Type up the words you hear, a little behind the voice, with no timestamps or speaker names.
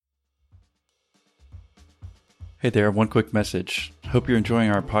Hey there, one quick message. Hope you're enjoying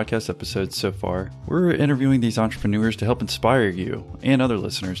our podcast episodes so far. We're interviewing these entrepreneurs to help inspire you and other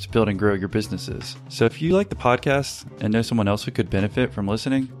listeners to build and grow your businesses. So if you like the podcast and know someone else who could benefit from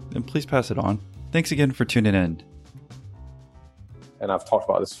listening, then please pass it on. Thanks again for tuning in. And I've talked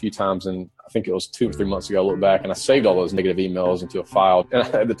about this a few times, and I think it was 2 or 3 months ago, I looked back and I saved all those negative emails into a file. And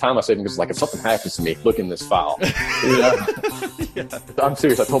at the time I saved them because if something happens to me, look in this file. You know? Yeah. I'm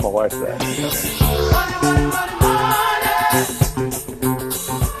serious. I told my wife that.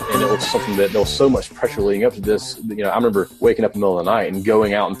 And it was something that there was so much pressure leading up to this. I remember waking up in the middle of the night and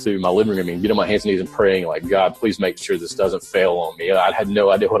going out into my living room and getting on my hands and knees and praying, like, God, please make sure this doesn't fail on me. I had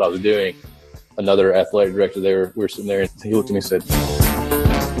no idea what I was doing. Another athletic director there, we were sitting there, and he looked at me and said,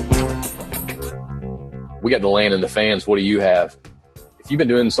 we got the land and the fans. What do you have? If you've been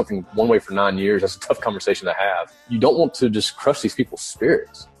doing something one way for 9 years, that's a tough conversation to have. You don't want to just crush these people's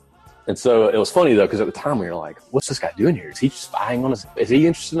spirits. And so it was funny, though, because at the time we were like, what's this guy doing here? Is he spying on us? Is he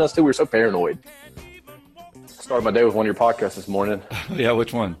interested in us too? We were so paranoid. Started my day with one of your podcasts this morning. Yeah,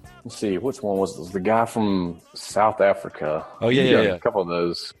 which one? Let's see, which one was this? The guy from South Africa. Oh, yeah. A couple of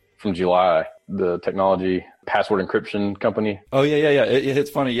those from July, the technology password encryption company. Oh, yeah. It's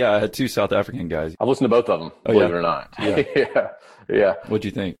funny. Yeah, I had 2 South African guys. I've listened to both of them, believe it or not. Yeah. Yeah. What'd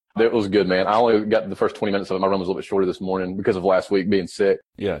you think? It was good, man. I only got the first 20 minutes of it. My run was a little bit shorter this morning because of last week being sick.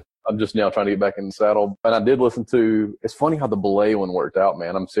 Yeah. I'm just now trying to get back in the saddle. And I did listen to, it's funny how the belay one worked out,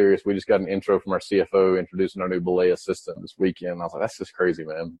 man. I'm serious. We just got an intro from our CFO introducing our new belay assistant this weekend. I was like, that's just crazy,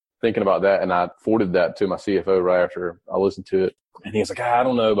 man. Thinking about that. And I forwarded that to my CFO right after I listened to it. And he was like, I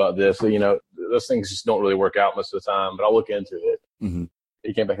don't know about this. So, those things just don't really work out most of the time, but I'll look into it. Mm-hmm.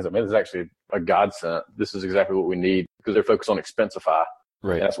 He came back and said, man, this is actually a godsend. This is exactly what we need because they're focused on Expensify.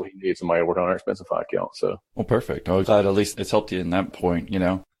 Right. And that's what he needs, somebody to work on our Expensify account. So, well, perfect. I'm glad at least it's helped you in that point,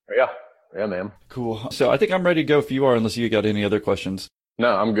 Yeah, man. Cool. So I think I'm ready to go if you are, unless you got any other questions.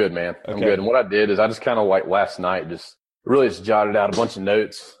 No, I'm good, man. I'm good. And what I did is I just kind of last night, just jotted out a bunch of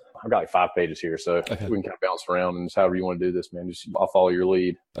notes. I've got 5 pages here, so we can kind of bounce around and just however you want to do this, man. I'll follow your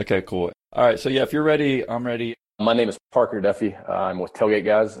lead. Okay, cool. All right. So yeah, if you're ready, I'm ready. My name is Parker Duffey. I'm with Tailgate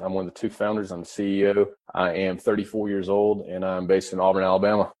Guys. I'm one of the 2 founders. I'm the CEO. I am 34 years old, and I'm based in Auburn,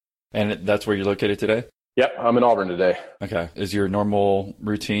 Alabama. And that's where you're located today? Yep, I'm in Auburn today. Okay. Is your normal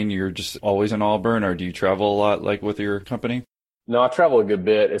routine, you're just always in Auburn, or do you travel a lot like with your company? No, I travel a good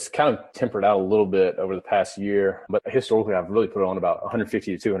bit. It's kind of tempered out a little bit over the past year, but historically I've really put on about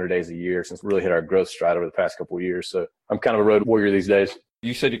 150 to 200 days a year since we really hit our growth stride over the past couple of years. So I'm kind of a road warrior these days.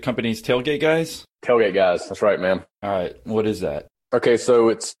 You said your company's Tailgate Guys? Tailgate Guys. That's right, man. All right. What is that? Okay, so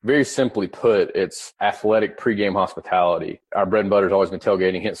it's very simply put, it's athletic pregame hospitality. Our bread and butter has always been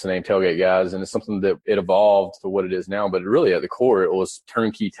tailgating, hence the name Tailgate Guys, and it's something that it evolved to what it is now. But really at the core, it was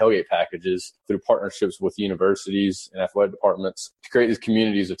turnkey tailgate packages through partnerships with universities and athletic departments to create these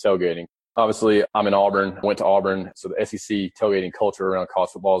communities of tailgating. Obviously, I'm in Auburn. I went to Auburn, so the SEC tailgating culture around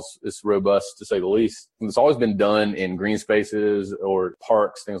college football is robust, to say the least. And it's always been done in green spaces or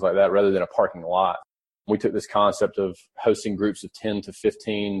parks, things like that, rather than a parking lot. We took this concept of hosting groups of 10 to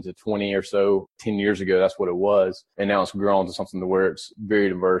 15 to 20 or so 10 years ago. That's what it was. And now it's grown to something to where it's very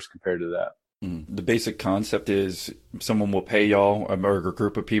diverse compared to that. The basic concept is someone will pay y'all, or a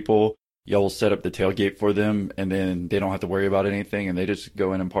group of people. Y'all will set up the tailgate for them, and then they don't have to worry about anything, and they just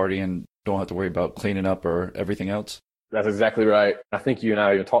go in and party and don't have to worry about cleaning up or everything else. That's exactly right. I think you and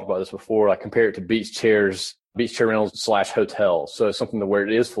I even talked about this before. I compare it to beach chair rentals / hotels. So it's something to where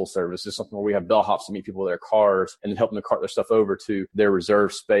it is full service. It's something where we have bellhops to meet people with their cars and then help them to cart their stuff over to their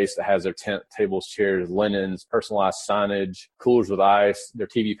reserved space that has their tent, tables, chairs, linens, personalized signage, coolers with ice, their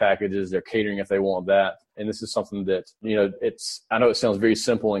TV packages, their catering if they want that. And this is something that, I know it sounds very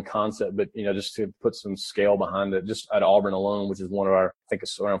simple in concept, but, just to put some scale behind it, just at Auburn alone, which is one of our, I think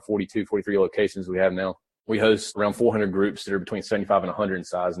it's around 42, 43 locations we have now. We host around 400 groups that are between 75 and 100 in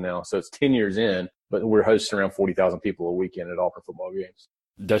size now. So it's 10 years in, but we're hosting around 40,000 people a weekend at Auburn football games.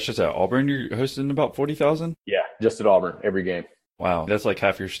 That's just at Auburn? You're hosting about 40,000? Yeah, just at Auburn, every game. Wow. That's like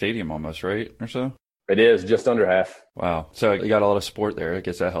half your stadium almost, right? Or so? It is, just under half. Wow. So you got a lot of sport there. I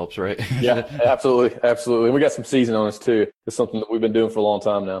guess that helps, right? Yeah, absolutely. Absolutely. And we got some season on us too. It's something that we've been doing for a long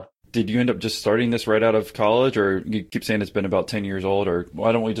time now. Did you end up just starting this right out of college, or you keep saying it's been about 10 years old, or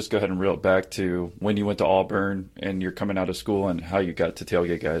why don't we just go ahead and reel it back to when you went to Auburn and you're coming out of school and how you got to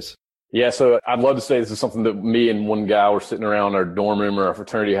Tailgate Guys? Yeah, so I'd love to say this is something that me and one guy were sitting around our dorm room or our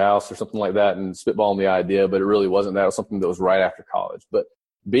fraternity house or something like that and spitballing the idea, but it really wasn't that. It was something that was right after college. But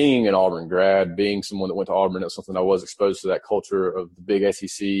being an Auburn grad, being someone that went to Auburn, it was something I was exposed to that culture of the big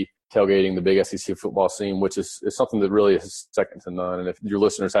SEC tailgating, the big SEC football scene, which is something that really is second to none. And if your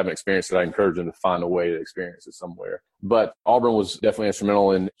listeners haven't experienced it, I encourage them to find a way to experience it somewhere. But Auburn was definitely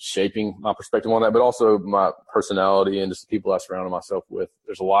instrumental in shaping my perspective on that, but also my personality and just the people I surrounded myself with.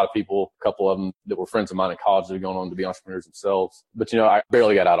 There's a lot of people, a couple of them that were friends of mine in college that are going on to be entrepreneurs themselves. But, I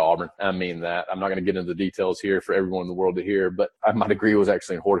barely got out of Auburn. I mean that. I'm not going to get into the details here for everyone in the world to hear, but my degree was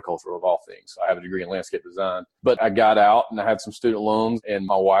actually in horticulture of all things. So I have a degree in landscape design. But I got out and I had some student loans, and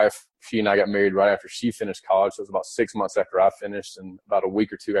my wife, she and I got married right after she finished college. So it was about 6 months after I finished, and about a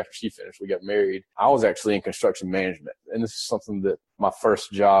week or two after she finished, we got married. I was actually in construction management. And this is something that my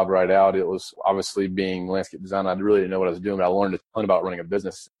first job right out, it was obviously being landscape design. I really didn't know what I was doing, but I learned a ton about running a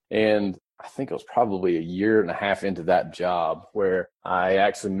business. And I think it was probably a year and a half into that job where I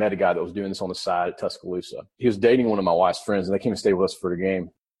actually met a guy that was doing this on the side at Tuscaloosa. He was dating one of my wife's friends, and they came and stayed with us for a game.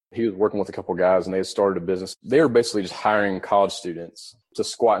 He was working with a couple of guys, and they had started a business. They were basically just hiring college students to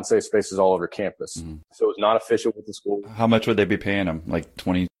squat and safe spaces all over campus. Mm-hmm. So it was not official with the school. How much would they be paying them? Like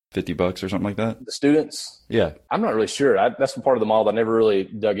 $20, $50 or something like that? The students? Yeah. I'm not really sure. That's the part of the model that I never really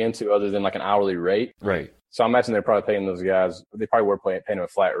dug into other than like an hourly rate. Right. So I imagine they're probably paying those guys, they probably were paying them a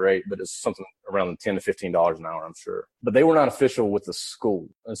flat rate, but it's something around $10 to $15 an hour, I'm sure. But they were not official with the school.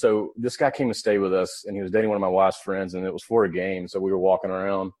 And so this guy came to stay with us, and he was dating one of my wife's friends, and it was for a game. So we were walking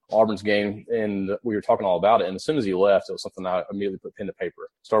around Auburn's game, and we were talking all about it. And as soon as he left, it was something I immediately put pen to paper,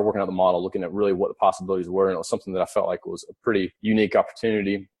 started working out the model, looking at really what the possibilities were. And it was something that I felt like was a pretty unique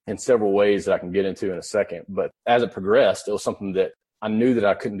opportunity in several ways that I can get into in a second. But as it progressed, it was something that I knew that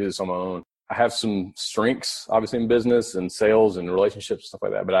I couldn't do this on my own. I have some strengths, obviously, in business and sales and relationships and stuff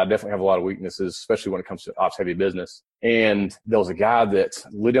like that, but I definitely have a lot of weaknesses, especially when it comes to ops-heavy business. And there was a guy that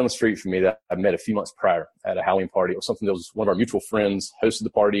lived down the street from me that I met a few months prior at a Halloween party. It was something that was one of our mutual friends hosted the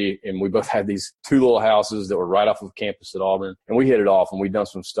party, and we both had these two little houses that were right off of campus at Auburn. And we hit it off, and we'd done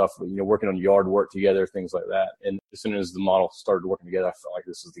some stuff, working on yard work together, things like that. And as soon as the model started working together, I felt like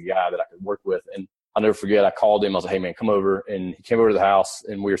this is the guy that I could work with. And I'll never forget, I called him. I was like, hey, man, come over. And he came over to the house,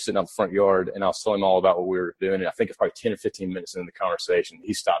 and we were sitting out the front yard, and I was telling him all about what we were doing. And I think it's probably 10 or 15 minutes into the conversation,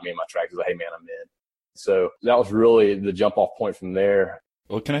 he stopped me in my tracks. He was like, hey, man, I'm in. So that was really the jump-off point from there.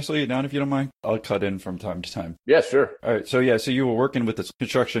 Well, can I slow you down if you don't mind? I'll cut in from time to time. Yeah, sure. All right. So you were working with this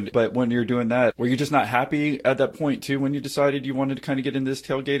construction, but when you're doing that, were you just not happy at that point too when you decided you wanted to kind of get into this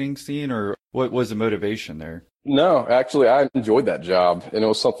tailgating scene, or what was the motivation there? No, actually, I enjoyed that job, and it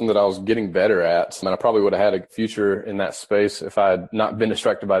was something that I was getting better at. And I probably would have had a future in that space if I had not been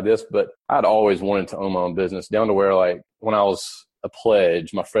distracted by this, but I'd always wanted to own my own business, down to where, like, when I was a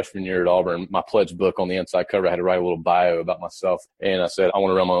pledge, my freshman year at Auburn, my pledge book on the inside cover, I had to write a little bio about myself. And I said, I want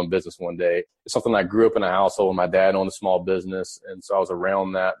to run my own business one day. It's something I grew up in a household where my dad owned a small business. And so I was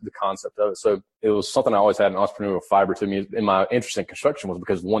around that, the concept of it. So it was something I always had an entrepreneurial fiber to me. And my interest in construction was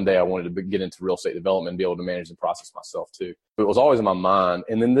because one day I wanted to get into real estate development and be able to manage the process myself too. But it was always in my mind.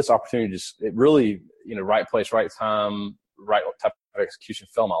 And then this opportunity it really, right place, right time, right type of execution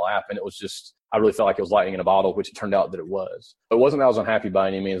fell in my lap. And it was just, I really felt like it was lightning in a bottle, which it turned out that it was. It wasn't that I was unhappy by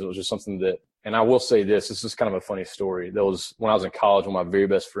any means. It was just something that, and I will say this is kind of a funny story. There was, when I was in college, one of my very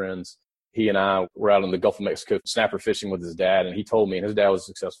best friends, he and I were out in the Gulf of Mexico snapper fishing with his dad. And he told me, and his dad was a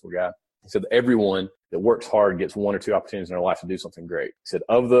successful guy, he said, everyone that works hard gets one or two opportunities in their life to do something great. He said,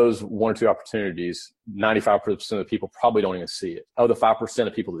 of those one or two opportunities, 95% of the people probably don't even see it. Of the 5%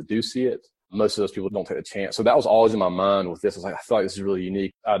 of people that do see it, most of those people don't take a chance. So that was always in my mind with this. I was like, I feel like this is really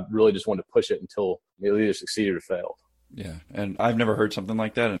unique. I really just wanted to push it until it either succeeded or failed. Yeah. And I've never heard something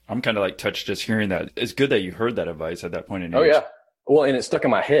like that. And I'm kind of like touched just hearing that. It's good that you heard that advice at that point in age. Oh, yeah. Well, and it stuck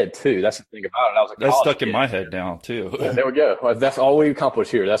in my head too. That's the thing about it. I was That's stuck in my head now too. Yeah, there we go. Well, that's all we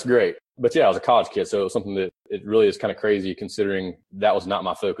accomplished here. That's great. But yeah, I was a college kid. So it was something that it really is kind of crazy considering that was not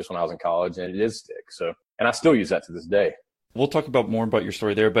my focus when I was in college, and it is stick. So, and I still use that to this day. We'll talk more about your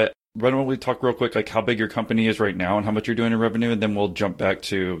story there, but why don't we talk real quick, like how big your company is right now and how much you're doing in revenue, and then we'll jump back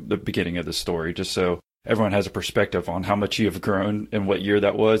to the beginning of the story, just so everyone has a perspective on how much you have grown and what year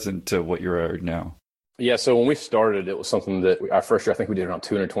that was and to what you're at now. Yeah, so when we started, it was something that our first year, I think we did around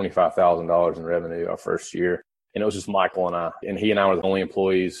 $225,000 in revenue our first year. And it was just Michael and I. And he and I were the only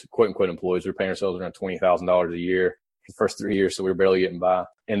employees, quote unquote employees. We were paying ourselves around $20,000 a year for the first 3 years. So we were barely getting by.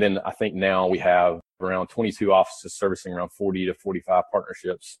 And then I think now we have around 22 offices servicing around 40 to 45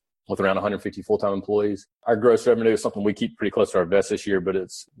 partnerships with around 150 full-time employees. Our gross revenue is something we keep pretty close to our vest this year, but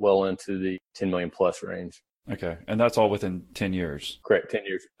it's well into the 10 million plus range. Okay. And that's all within 10 years. Correct. 10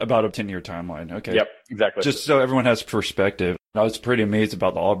 years. About a 10-year timeline. Okay. Yep. Exactly. Just so everyone has perspective. I was pretty amazed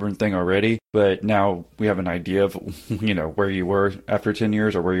about the Auburn thing already, but now we have an idea of, where you were after 10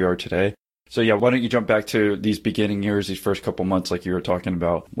 years or where you are today. So yeah, why don't you jump back to these beginning years, these first couple months like you were talking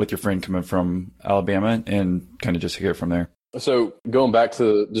about with your friend coming from Alabama, and kind of just hear it from there. So going back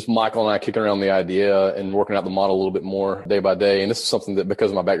to just Michael and I kicking around the idea and working out the model a little bit more day by day. And this is something that because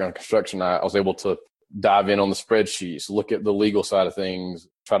of my background in construction, I was able to dive in on the spreadsheets, look at the legal side of things,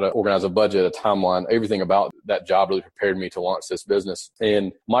 try to organize a budget, a timeline. Everything about that job really prepared me to launch this business.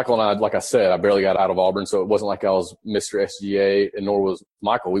 And Michael and I, like I said, I barely got out of Auburn, so it wasn't like I was Mr. SGA, and nor was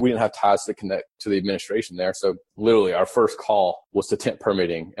Michael. We didn't have ties to connect to the administration there. So literally our first call was to tent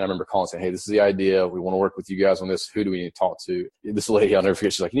permitting. And I remember calling and saying, hey, this is the idea. We want to work with you guys on this. Who do we need to talk to? This lady, I'll never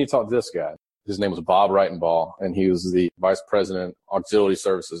forget, she's like, you need to talk to this guy. His name was Bob Reitenbaugh, and he was the vice president, auxiliary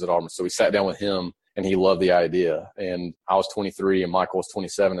services at Auburn. So we sat down with him, and he loved the idea. And I was 23 and Michael was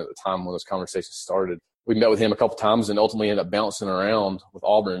 27 at the time when those conversations started. We met with him a couple times and ultimately ended up bouncing around with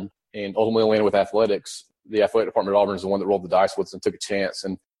Auburn and ultimately landed with athletics. The athletic department at Auburn is the one that rolled the dice with us and took a chance.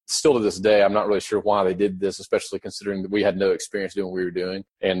 And still to this day, I'm not really sure why they did this, especially considering that we had no experience doing what we were doing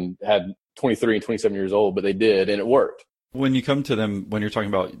and had 23 and 27 years old, but they did, and it worked. When you come to them, when you're talking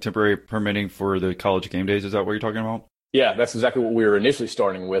about temporary permitting for the college game days, is that what you're talking about? Yeah, that's exactly what we were initially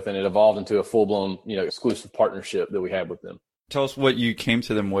starting with, and it evolved into a full-blown, exclusive partnership that we had with them. Tell us what you came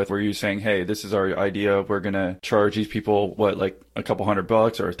to them with. Were you saying, hey, this is our idea. We're going to charge these people, like a couple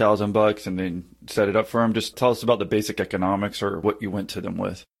 $100 or $1,000 and then set it up for them? Just tell us about the basic economics or what you went to them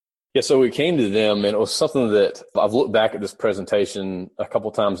with. Yeah, so we came to them, and it was something that I've looked back at this presentation a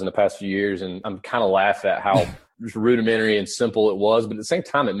couple times in the past few years, and I'm kind of laugh at how rudimentary and simple it was, but at the same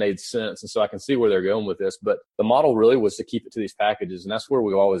time, it made sense. And so I can see where they're going with this. But the model really was to keep it to these packages, and that's where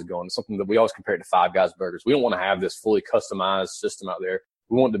we always go. And it's something that we always compare it to Five Guys Burgers. We don't want to have this fully customized system out there.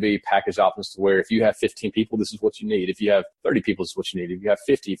 We want it to be packaged options to where if you have 15 people, this is what you need. If you have 30 people, this is what you need. If you have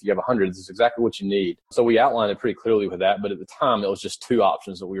 50, if you have 100, this is exactly what you need. So we outlined it pretty clearly with that. But at the time, it was just two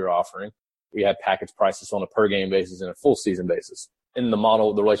options that we were offering. We had package prices on a per game basis and a full season basis. In the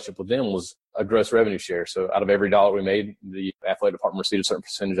model, the relationship with them was a gross revenue share. So out of every dollar we made, the athletic department received a certain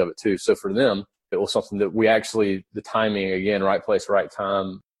percentage of it too. So for them, it was something that we actually, the timing, again, right place, right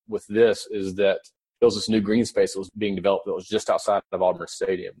time with this is that there was this new green space that was being developed that was just outside of Auburn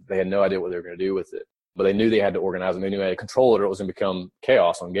Stadium. They had no idea what they were going to do with it, but they knew they had to organize and they knew they had to control it or it was going to become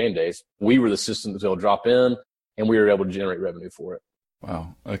chaos on game days. We were the system that they'll drop in and we were able to generate revenue for it.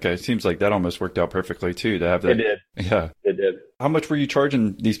 Wow. Okay. It seems like that almost worked out perfectly too, to have that. It did. Yeah. It did. How much were you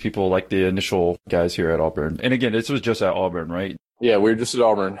charging these people, like the initial guys here at Auburn? And again, this was just at Auburn, right? Yeah, we were just at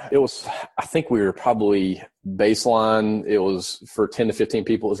Auburn. It was, I think we were probably baseline. It was for 10 to 15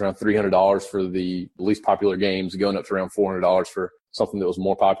 people. It was around $300 for the least popular games, going up to around $400 for something that was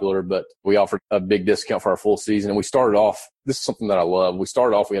more popular. But we offered a big discount for our full season. And we started off, this is something that I love. We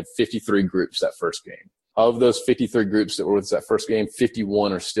had 53 groups that first game. Of those 53 groups that were with us that first game,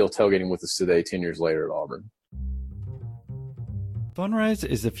 51 are still tailgating with us today, 10 years later at Auburn. Fundrise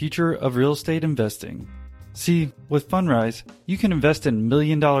is the future of real estate investing. See, with Fundrise, you can invest in $1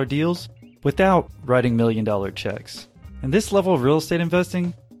 million deals without writing $1 million checks. And this level of real estate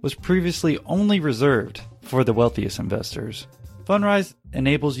investing was previously only reserved for the wealthiest investors. Fundrise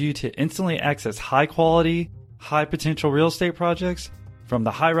enables you to instantly access high-quality, high-potential real estate projects from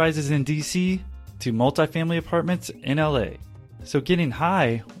the high-rises in DC to multifamily apartments in LA. So getting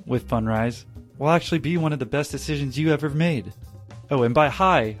high with Fundrise will actually be one of the best decisions you ever made. Oh, and by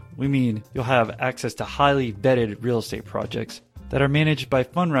high, we mean you'll have access to highly vetted real estate projects that are managed by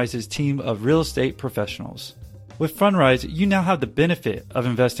Fundrise's team of real estate professionals. With Fundrise, you now have the benefit of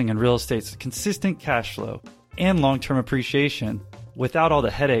investing in real estate's consistent cash flow and long-term appreciation without all the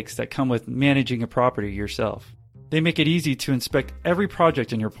headaches that come with managing a property yourself. They make it easy to inspect every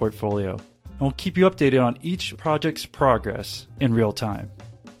project in your portfolio and will keep you updated on each project's progress in real time.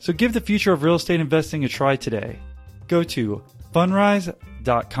 So give the future of real estate investing a try today. Go to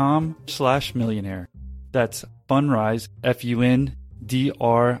fundrise.com/millionaire. That's Fundrise,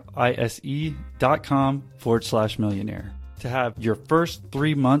 FUNDRISE.com/millionaire to have your first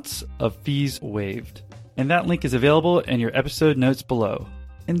 3 months of fees waived. And that link is available in your episode notes below.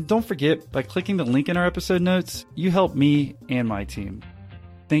 And don't forget, by clicking the link in our episode notes, you help me and my team.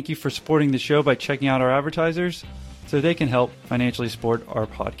 Thank you for supporting the show by checking out our advertisers so they can help financially support our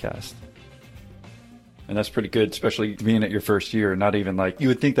podcast. And that's pretty good, especially being at your first year. Not even like, you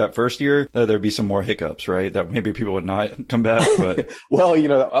would think that first year there'd be some more hiccups, right? That maybe people would not come back. But well,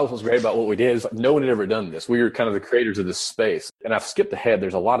 that was great about what we did is like, no one had ever done this. We were kind of the creators of this space. And I've skipped ahead.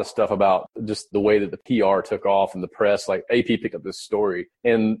 There's a lot of stuff about just the way that the PR took off and the press, like AP picked up this story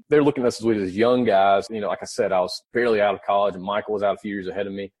and they're looking at us as young guys. Like I said, I was barely out of college and Michael was out a few years ahead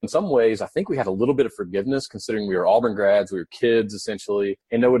of me. In some ways, I think we had a little bit of forgiveness considering we were Auburn grads, we were kids essentially,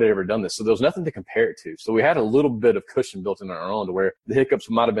 and no one had ever done this. So there was nothing to compare it to. So we had a little bit of cushion built in our own to where the hiccups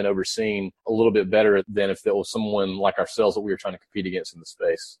might have been overseen a little bit better than if it was someone like ourselves that we were trying to compete against in the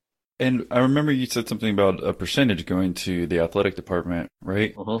space. And I remember you said something about a percentage going to the athletic department,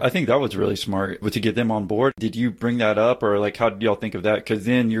 right? I think that was really smart. But to get them on board, did you bring that up or like how did y'all think of that? Because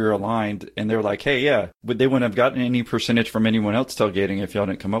then you're aligned and they're like, hey, yeah, but they wouldn't have gotten any percentage from anyone else tailgating if y'all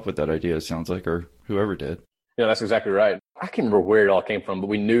didn't come up with that idea, it sounds like, or whoever did. That's exactly right. I can't remember where it all came from, but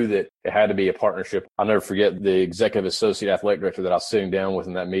we knew that it had to be a partnership. I'll never forget the executive associate athletic director that I was sitting down with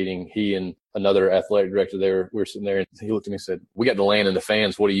in that meeting. He and another athletic director there, we were sitting there and he looked at me and said, we got the land and the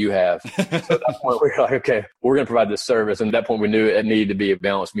fans. What do you have? So at that point, we were like, okay, we're going to provide this service. And at that point, we knew it needed to be a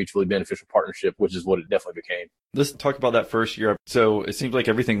balanced, mutually beneficial partnership, which is what it definitely became. Let's talk about that first year. So it seems like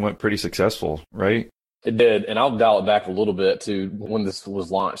everything went pretty successful, right? It did. And I'll dial it back a little bit to when this was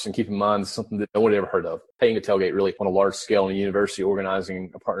launched and keep in mind something that no one had ever heard of. Paying a tailgate really on a large scale in a university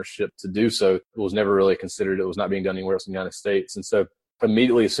organizing a partnership to do so was never really considered. It was not being done anywhere else in the United States. And so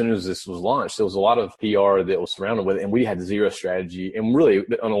immediately as soon as this was launched, there was a lot of PR that was surrounded with it and we had zero strategy. And really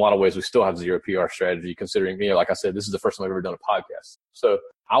in a lot of ways, we still have zero PR strategy considering, like I said, this is the first time I've ever done a podcast. So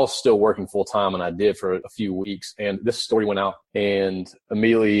I was still working full time and I did for a few weeks and this story went out and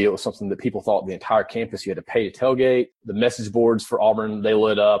immediately it was something that people thought the entire campus, you had to pay to tailgate. The message boards for Auburn, they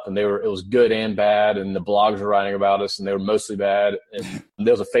lit up and it was good and bad. And the blogs were writing about us and they were mostly bad. And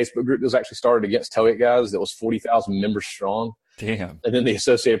there was a Facebook group that was actually started against Tailgate guys that was 40,000 members strong. Damn. And then the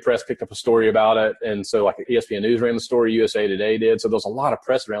Associated Press picked up a story about it. And so like ESPN News ran the story, USA Today did. So there was a lot of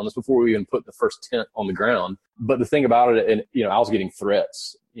press around this before we even put the first tent on the ground. But the thing about it, and I was getting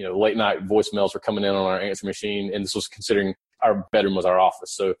threats, late night voicemails were coming in on our answer machine. And this was considering our bedroom was our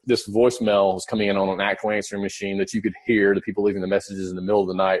office. So this voicemail was coming in on an actual answering machine that you could hear the people leaving the messages in the middle of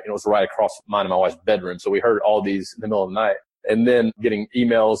the night. And it was right across mine and my wife's bedroom. So we heard all these in the middle of the night. And then getting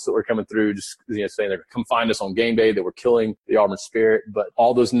emails that were coming through just saying they're come find us on game day, that we're killing the Auburn spirit. But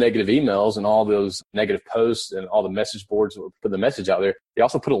all those negative emails and all those negative posts and all the message boards that were putting the message out there, they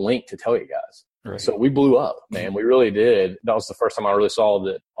also put a link to Tailgate guys. Right. So we blew up, man. We really did. That was the first time I really saw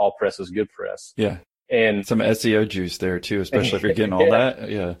that all press is good press. Yeah. And some SEO juice there too, especially if you're getting all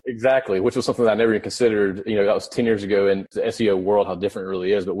that. Yeah, exactly. Which was something that I never even considered, that was 10 years ago in the SEO world, how different it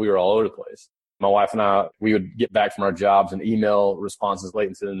really is, but we were all over the place. My wife and I, we would get back from our jobs and email responses late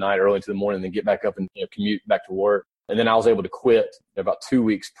into the night, early into the morning, and then get back up and commute back to work. And then I was able to quit about 2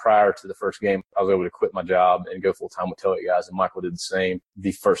 weeks prior to the first game. I was able to quit my job and go full time with Tailgate guys. And Michael did the same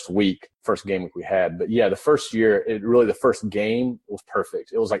the first game week we had. But yeah, the first year, the first game was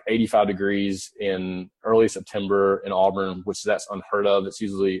perfect. It was like 85 degrees in early September in Auburn, which that's unheard of. It's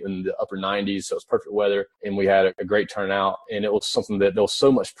usually in the upper 90s. So it's perfect weather. And we had a great turnout. And it was something that there was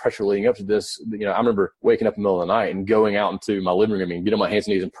so much pressure leading up to this. I remember waking up in the middle of the night and going out into my living room and getting on my hands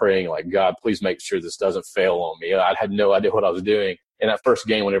and knees and praying like, God, please make sure this doesn't fail on me. I had no idea what I was doing. And that first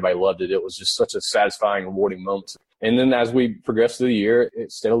game, when everybody loved it, it was just such a satisfying, rewarding moment. And then as we progressed through the year,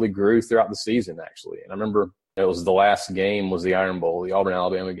 it steadily grew throughout the season, actually. And I remember it was the last game was the Iron Bowl, the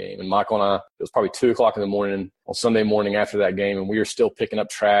Auburn-Alabama game. And Michael and I, it was probably 2:00 in the morning on Sunday morning after that game. And we were still picking up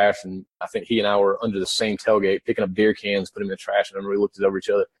trash. And I think he and I were under the same tailgate, picking up beer cans, putting them in the trash. And I remember we looked over each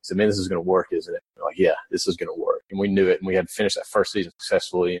other and said, man, this is going to work, isn't it? We're like, yeah, this is going to work. And we knew it. And we had finished that first season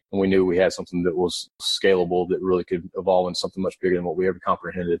successfully. And we knew we had something that was scalable that really could evolve into something much bigger than what we ever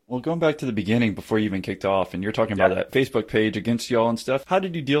comprehended. Well, going back to the beginning before you even kicked off, and you're talking about that Facebook page against y'all and stuff, how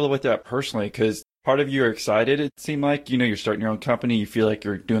did you deal with that personally? Because part of you are excited, it seemed like, you're starting your own company, you feel like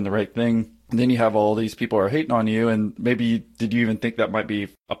you're doing the right thing. And then you have all these people are hating on you. And maybe, did you even think that might be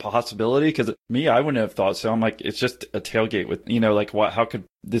a possibility? Because me, I wouldn't have thought so. I'm like, it's just a tailgate with, how could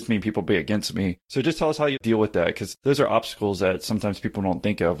this mean people be against me? So just tell us how you deal with that. Because those are obstacles that sometimes people don't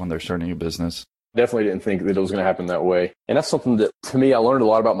think of when they're starting a business. Definitely didn't think that it was going to happen that way. And that's something that, to me, I learned a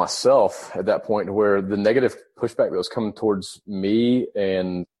lot about myself at that point, where the negative pushback that was coming towards me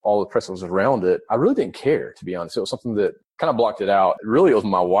and all the press that was around it, I really didn't care, to be honest. It was something that kind of blocked it out. Really, it was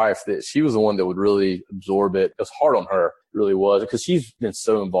my wife that she was the one that would really absorb it. It was hard on her, it really was, because she's been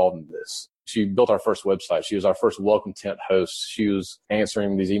so involved in this. She built our first website. She was our first welcome tent host. She was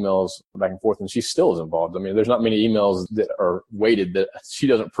answering these emails back and forth, and she still is involved. I mean, there's not many emails that are weighted that she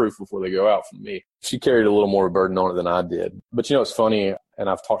doesn't proof before they go out from me. She carried a little more burden on it than I did. But it's funny, and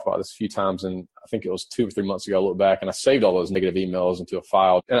I've talked about this a few times, and I think it was 2 or 3 months ago, I look back and I saved all those negative emails into a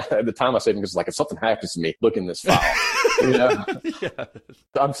file. And at the time I saved them because if something happens to me, look in this file. Yeah.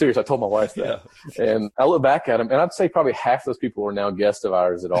 I'm serious. I told my wife that. Yeah. And I look back at them, and I'd say probably half those people are now guests of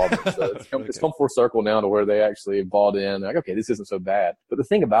ours at Auburn. So it's come full circle now to where they actually bought in. Like, okay, this isn't so bad. But the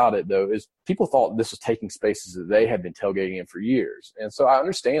thing about it, though, is people thought this was taking spaces that they had been tailgating in for years. And so I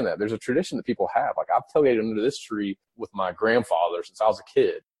understand that. There's a tradition that people have. Like, I've tailgated under this tree with my grandfather since I was a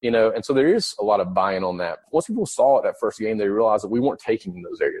kid. And so there is a lot of buy-in on that. Once people saw it that first game, they realized that we weren't taking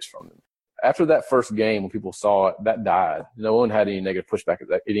those areas from them. After that first game, when people saw it, that died. No one had any negative pushback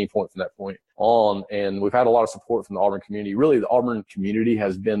at any point from that point on. And we've had a lot of support from the Auburn community. Really, the Auburn community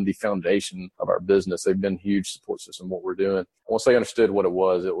has been the foundation of our business. They've been a huge support system, what we're doing. Once they understood what it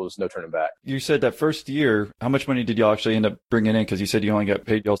was no turning back. You said that first year, how much money did y'all actually end up bringing in? Because you said you only got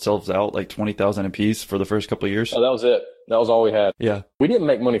paid yourselves out like $20,000 a piece for the first couple of years. Oh, that was it. That was all we had. Yeah. We didn't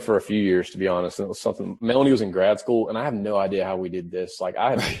make money for a few years, to be honest. And it was something, Melanie was in grad school, and I have no idea how we did this.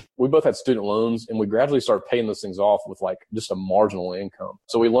 We both had student loans, and we gradually started paying those things off with just a marginal income.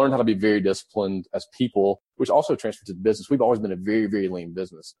 So we learned how to be very disciplined as people, which also transferred to the business. We've always been a very, very lean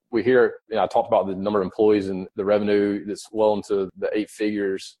business. We hear, I talked about the number of employees and the revenue that's well into the 8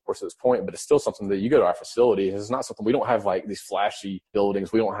 figures, of course, at this point, but it's still something that you go to our facility. It's not something, we don't have these flashy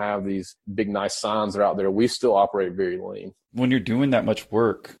buildings. We don't have these big, nice signs that are out there. We still operate very lean. When you're doing that much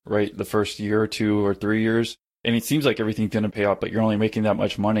work, right, the first year or 2 or 3 years, and it seems like everything's going to pay off, but you're only making that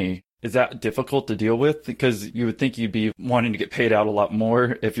much money. Is that difficult to deal with? Because you would think you'd be wanting to get paid out a lot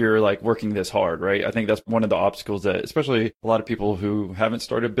more if you're working this hard, right? I think that's one of the obstacles that especially a lot of people who haven't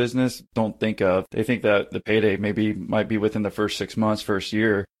started business don't think of. They think that the payday might be within the first 6 months, first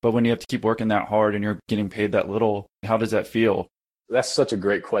year. But when you have to keep working that hard and you're getting paid that little, how does that feel? That's such a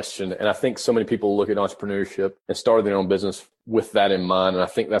great question. And I think so many people look at entrepreneurship and start their own business with that in mind. And I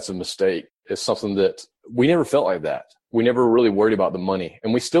think that's a mistake. It's something that we never felt like that. We never really worried about the money,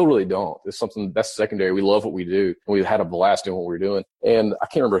 and we still really don't. It's something that's secondary. We love what we do, and we had a blast doing what we were doing. And I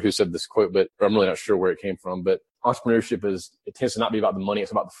can't remember who said this quote, but I'm really not sure where it came from. But entrepreneurship it tends to not be about the money.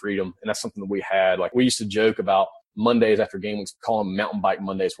 It's about the freedom. And that's something that we had. We used to joke about Mondays after game weeks, call them mountain bike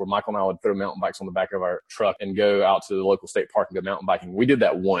Mondays, where Michael and I would throw mountain bikes on the back of our truck and go out to the local state park and go mountain biking. We did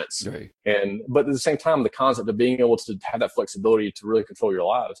that once. Right. But at the same time, the concept of being able to have that flexibility to really control your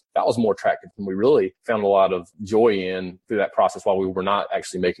lives, that was more attractive. And we really found a lot of joy in through that process while we were not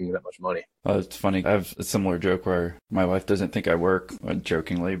actually making that much money. It's funny. I have a similar joke where my wife doesn't think I work,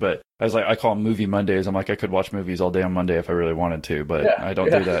 jokingly, but I call them movie Mondays. I'm I could watch movies all day on Monday if I really wanted to, but I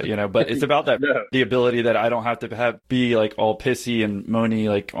don't do that, but it's about that, the ability that I don't have to be all pissy and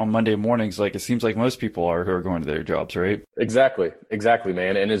moany, on Monday mornings. It seems like most people are who are going to their jobs, right? Exactly,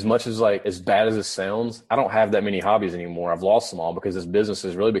 man. And as much as as bad as it sounds, I don't have that many hobbies anymore. I've lost them all because this business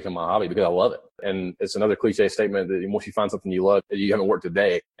has really become my hobby because I love it. And it's another cliche statement that once you find something you love, you haven't worked a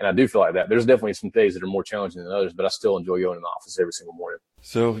day. And I do feel like that. There's definitely some days that are more challenging than others, but I still enjoy going in the office every single morning.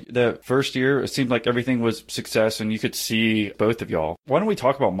 So that first year, it seemed like everything was success and you could see both of y'all. Why don't we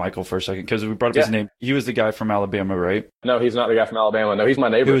talk about Michael for a second? Because we brought up his name. He was the guy from Alabama, right? No, he's not the guy from Alabama. No, he's my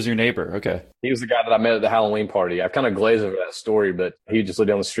neighbor. Who was your neighbor? Okay. He was the guy that I met at the Halloween party. I've kind of glazed over that story, but he just lived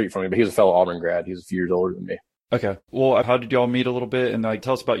down the street from me. But he was a fellow Auburn grad. He was a few years older than me. Okay. Well, how did y'all meet a little bit? And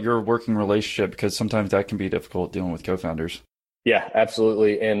tell us about your working relationship, because sometimes that can be difficult dealing with co-founders. Yeah,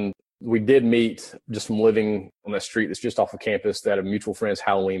 absolutely. And we did meet just from living on that street that's just off of campus at a mutual friend's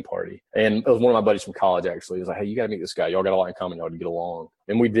Halloween party. And it was one of my buddies from college, actually. He was like, hey, you got to meet this guy. Y'all got a lot in common. Y'all to get along.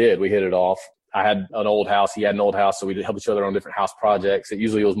 And we did. We hit it off. I had an old house. He had an old house. So we did help each other on different house projects. It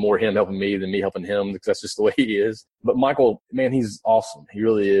usually was more him helping me than me helping him because that's just the way he is. But Michael, man, he's awesome. He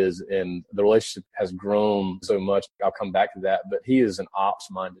really is. And the relationship has grown so much. I'll come back to that. But he is an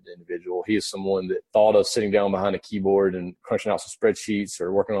ops-minded individual. He is someone that thought of sitting down behind a keyboard and crunching out some spreadsheets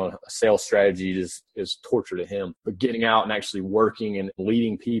or working on a sales strategy is torture to him. But getting out and actually working and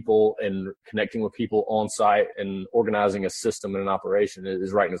leading people and connecting with people on site and organizing a system and an operation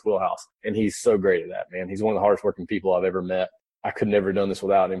is right in his wheelhouse. And he's so great at that, man. He's one of the hardest working people I've ever met. I could never have done this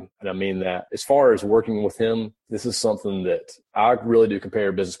without him. And I mean that. As far as working with him, this is something that I really do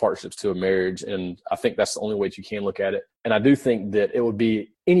compare business partnerships to a marriage. And I think that's the only way that you can look at it. And I do think that it would be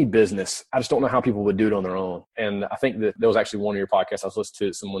any business. I just don't know how people would do it on their own. And I think that there was actually one of your podcasts I was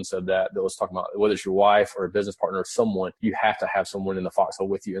listening to. Someone said that was talking about whether it's your wife or a business partner or someone, you have to have someone in the foxhole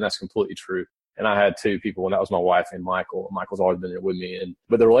with you. And that's completely true. And I had two people, and that was my wife and Michael. Michael's always been there with me.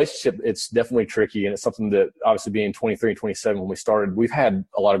 But the relationship, it's definitely tricky. And it's something that obviously being 23 and 27 when we started, we've had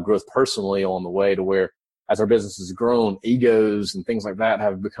a lot of growth personally on the way to where as our business has grown, egos and things like that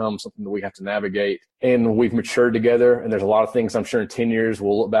have become something that we have to navigate. And we've matured together. And there's a lot of things I'm sure in 10 years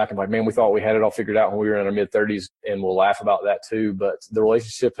we'll look back and be like, man, we thought we had it all figured out when we were in our mid 30s, and we'll laugh about that too. But the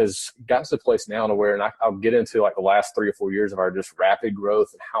relationship has gotten to a place now to where, and I'll get into like the last 3 or 4 years of our just rapid growth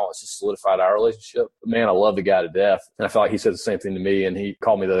and how it's just solidified our relationship. But man, I love the guy to death. And I feel like he said the same thing to me. And he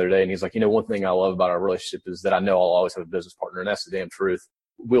called me the other day and he's like, one thing I love about our relationship is that I know I'll always have a business partner. And that's the damn truth.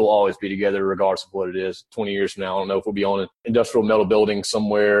 We'll always be together regardless of what it is. 20 years from now, I don't know if we'll be on an industrial metal building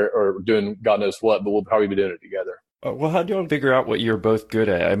somewhere or doing God knows what, but we'll probably be doing it together. Well, how do y'all figure out what you're both good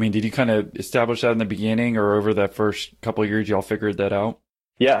at? I mean, did you kind of establish that in the beginning, or over that first couple of years, y'all figured that out?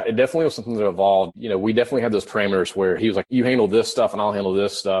 Yeah, it definitely was something that evolved. We definitely had those parameters where he was like, you handle this stuff and I'll handle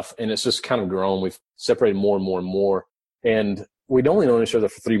this stuff. And it's just kind of grown. We've separated more and more and more. And we'd only known each other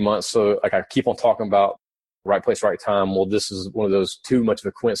for 3 months. So like I keep on talking about right place, right time. Well, this is one of those too much of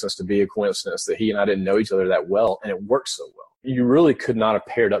a coincidence to be a coincidence that he and I didn't know each other that well, and it worked so well. You really could not have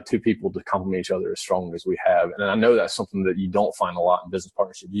paired up two people to complement each other as strongly as we have. And I know that's something that you don't find a lot in business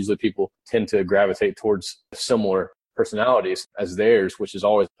partnerships. Usually people tend to gravitate towards similar personalities as theirs, which is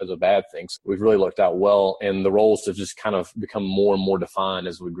always a bad thing. So we've really looked out well, and the roles have just kind of become more and more defined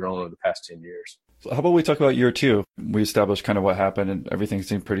as we've grown over the past 10 years. How about we talk about year two? We established kind of what happened and everything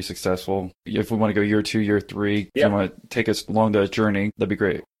seemed pretty successful. If we want to go year 2, year 3, if you want to take us along the journey, that'd be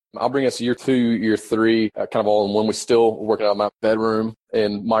great. I'll bring us year 2, year 3, kind of all in one. We still working out of my bedroom.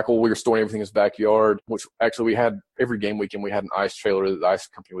 And Michael, we were storing everything in his backyard, which actually we had every game weekend. We had an ice trailer that the ice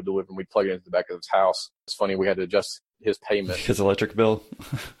company would deliver, and we'd plug it into the back of his house. It's funny, we had to adjust his payment, his electric bill,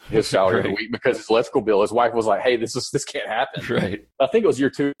 his salary of the week, because his electrical bill, his wife was like, hey, this can't happen. Right. I think it was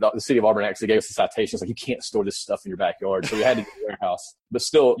year 2. The city of Auburn actually gave us a citation. It's like, you can't store this stuff in your backyard. So we had to get a warehouse. But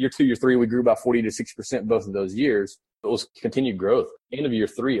still, year 2, year 3, we grew about 40 to 60% both of those years. It was continued growth. End of year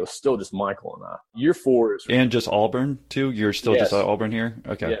 3, it was still just Michael and I. Year 4 is... And just Auburn too? You're still just at Auburn here?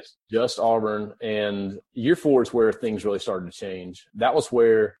 Okay. Yes, just Auburn. And year 4 is where things really started to change. That was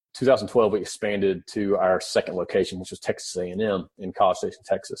where 2012 we expanded to our second location, which was Texas A&M in College Station,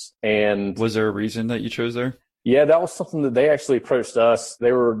 Texas. And was there a reason that you chose there? Yeah, that was something that they actually approached us.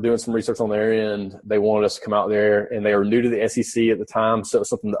 They were doing some research on their end. They wanted us to come out there, and they were new to the SEC at the time. So it was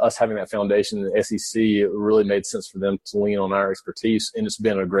something that us having that foundation in the SEC, it really made sense for them to lean on our expertise. And it's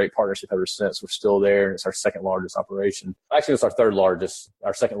been a great partnership ever since. We're still there. It's our second largest operation. Actually, it's our third largest.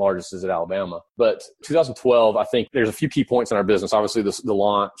 Our second largest is at Alabama. But 2012, I think there's a few key points in our business. Obviously, the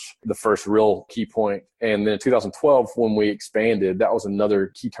launch, the first real key point. And then 2012, when we expanded, that was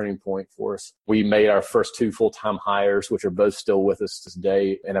another key turning point for us. We made our first 2 full-time hires, which are both still with us to this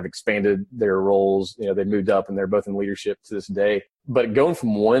day and have expanded their roles. They moved up and they're both in leadership to this day. But going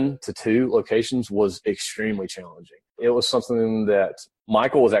from 1 to 2 locations was extremely challenging. It was something that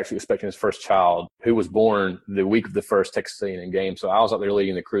Michael was actually expecting his first child, who was born the week of the first Texas A&M game. So I was out there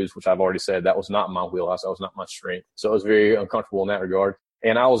leading the crews, which I've already said that was not my wheelhouse. That was not my strength. So it was very uncomfortable in that regard.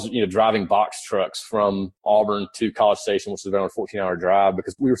 And I was, driving box trucks from Auburn to College Station, which was about a 14-hour drive,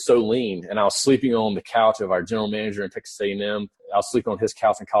 because we were so lean. And I was sleeping on the couch of our general manager in Texas A&M. I was sleeping on his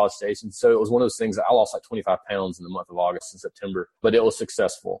couch in College Station. So it was one of those things that I lost like 25 pounds in the month of August and September, but it was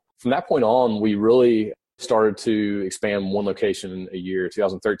successful. From that point on, we really started to expand one location a year.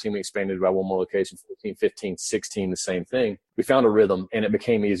 2013, we expanded by one more location. 14, 15, 16, the same thing. We found a rhythm and it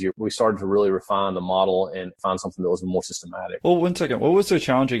became easier. We started to really refine the model and find something that was more systematic. Well, one second. What was so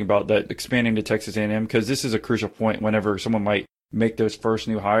challenging about that expanding to Texas A&M? Because this is a crucial point whenever someone might make those first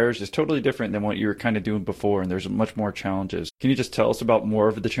new hires. It's totally different than what you were kind of doing before, and there's much more challenges. Can you just tell us about more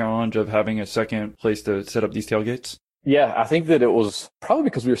of the challenge of having a second place to set up these tailgates? Yeah, I think that it was probably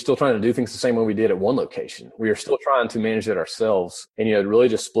because we were still trying to do things the same way we did at one location. We were still trying to manage it ourselves and, really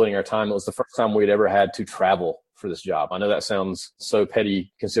just splitting our time. It was the first time we'd ever had to travel for this job. I know that sounds so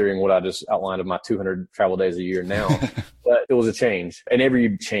petty considering what I just outlined of my 200 travel days a year now, but it was a change, and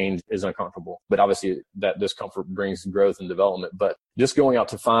every change is uncomfortable. But obviously that discomfort brings growth and development. But just going out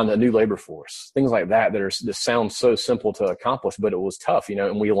to find a new labor force, things like that sound so simple to accomplish, but it was tough,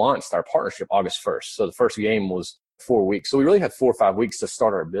 and we launched our partnership August 1st. So the first game was 4 weeks. So we really had 4 or 5 weeks to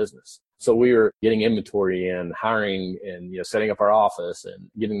start our business. So we were getting inventory and hiring and, setting up our office and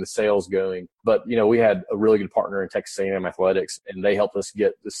getting the sales going. But, we had a really good partner in Texas A&M Athletics, and they helped us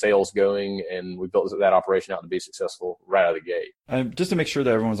get the sales going, and we built that operation out to be successful right out of the gate. Just to make sure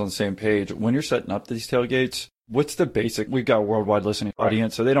that everyone's on the same page, when you're setting up these tailgates, What's the basic? We've got a worldwide listening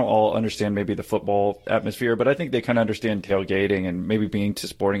audience, so they don't all understand maybe the football atmosphere, but I think they kind of understand tailgating and maybe being to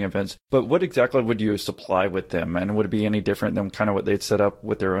sporting events. But what exactly would you supply with them? And would it be any different than kind of what they'd set up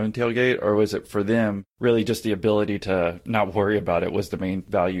with their own tailgate? Or was it for them really just the ability to not worry about it was the main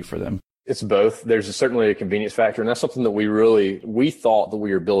value for them? It's both. There's certainly a convenience factor, and that's something that we thought that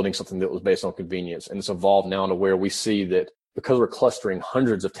we were building something that was based on convenience, and it's evolved now to where we see that because we're clustering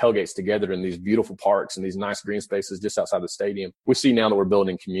hundreds of tailgates together in these beautiful parks and these nice green spaces just outside the stadium, we see now that we're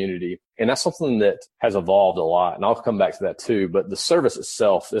building community, and that's something that has evolved a lot, and I'll come back to that too. But the service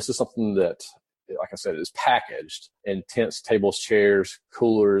itself, this is something that, like I said, is packaged in tents, tables, chairs,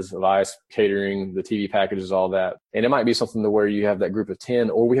 coolers of ice, catering, the TV packages, all that. And it might be something to where you have that group of 10,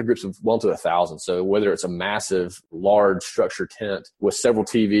 or we have groups of 1 to 1,000. So whether it's a massive, large structured tent with several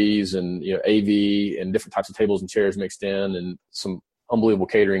TVs and, AV and different types of tables and chairs mixed in and some unbelievable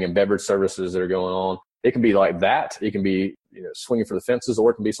catering and beverage services that are going on. It can be like that. It can be, swinging for the fences,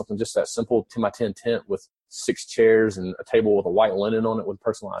 or it can be something just that simple 10 by 10 tent with 6 chairs and a table with a white linen on it with a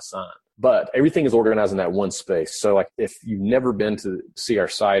personalized sign. But everything is organized in that one space. So like if you've never been to see our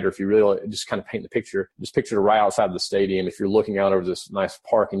site, or if you really just kind of paint the picture, just picture it right outside of the stadium. If you're looking out over this nice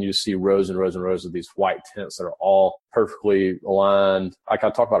park and you just see rows and rows and rows of these white tents that are all perfectly aligned. Like I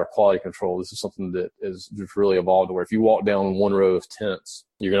talk about our quality control. This is something that is just really evolved to where if you walk down one row of tents,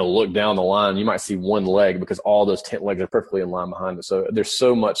 you're going to look down the line. You might see one leg because all those tent legs are perfectly in line behind it. So there's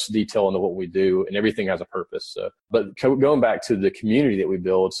so much detail into what we do, and everything has a purpose. So, but going back to the community that we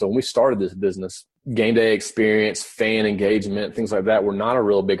build. So when we started this business, game day experience, fan engagement, things like that were not a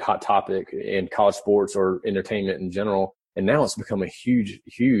real big hot topic in college sports or entertainment in general. And now it's become a huge,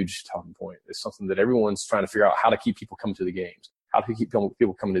 huge talking point. It's something that everyone's trying to figure out how to keep people coming to the games, how to keep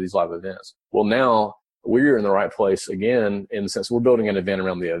people coming to these live events. Well, now we're in the right place again, in the sense we're building an event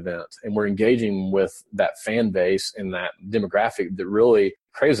around the event, and we're engaging with that fan base and that demographic that really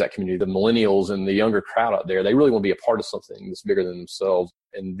craves that community, the millennials and the younger crowd out there. They really want to be a part of something that's bigger than themselves.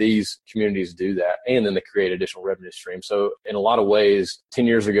 And these communities do that. And then they create additional revenue streams. So in a lot of ways, 10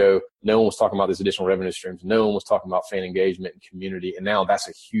 years ago, no one was talking about these additional revenue streams. No one was talking about fan engagement and community. And now that's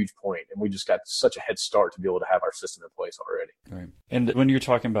a huge point. And we just got such a head start to be able to have our system in place already. Right. And when you're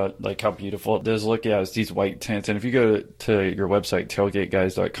talking about like how beautiful it does look, it's these white tents. And if you go to your website,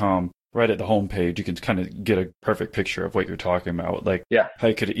 tailgateguys.com, right at the homepage, you can kind of get a perfect picture of what you're talking about. Like, how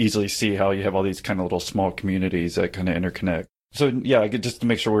you could easily see how you have all these kind of little small communities that kind of interconnect. So just to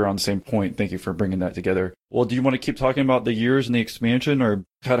make sure we're on the same point, thank you for bringing that together. Well, do you want to keep talking about the years and the expansion, or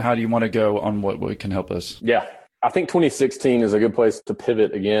how do you want to go on what can help us? Yeah. I think 2016 is a good place to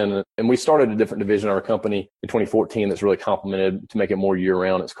pivot again. And we started a different division of our company in 2014 that's really complemented to make it more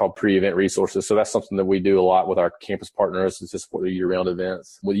year-round. It's called pre-event resources. So that's something that we do a lot with our campus partners to support the year-round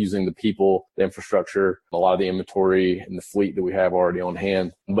events. We're using the people, the infrastructure, a lot of the inventory and the fleet that we have already on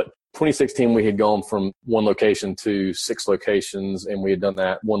hand. But 2016, we had gone from one location to 6 locations, and we had done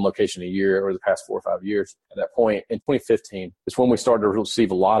that one location a year over the past 4 or 5 years. At that point, in 2015, is when we started to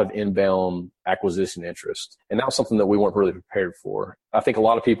receive a lot of inbound acquisition interest. And that was something that we weren't really prepared for. I think a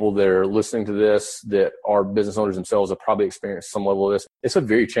lot of people that are listening to this that are business owners themselves have probably experienced some level of this. It's a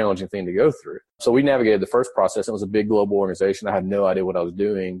very challenging thing to go through. So we navigated the first process. It was a big global organization. I had no idea what I was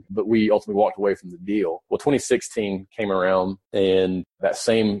doing, but we ultimately walked away from the deal. Well, 2016 came around, and that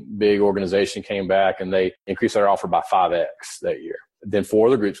same big organization came back, and they increased their offer by 5x that year. Then 4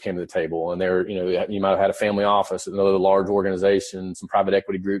 other groups came to the table, and you might have had a family office, another large organization, some private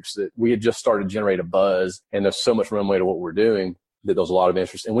equity groups that we had just started to generate a buzz, and there's so much runway to what we're doing that there was a lot of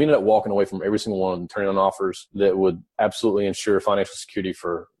interest. And we ended up walking away from every single one and turning on offers that would absolutely ensure financial security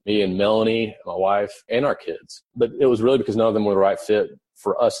for me and Melanie, my wife, and our kids. But it was really because none of them were the right fit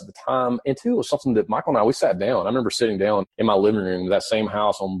for us at the time. And two, it was something that Michael and we sat down. I remember sitting down in my living room, that same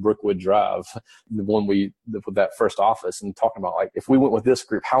house on Brookwood Drive, the one with that first office, and talking about, like, if we went with this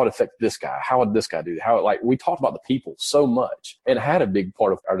group, how would it affect this guy? How would this guy do that? We talked about the people so much, and it had a big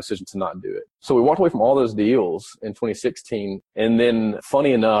part of our decision to not do it. So we walked away from all those deals in 2016. And then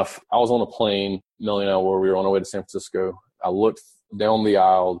funny enough, I was on a plane, Melanie and I were, we were on our way to San Francisco. I looked down the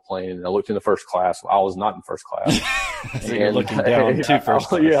aisle of the plane, and I looked in the first class. I was not in first class. So you're looking down to first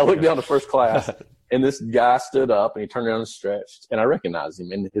class. Yeah, I looked down to first class. And this guy stood up, and he turned around and stretched, and I recognized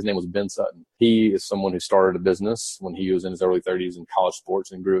him. And his name was Ben Sutton. He is someone who started a business when he was in his early 30s in college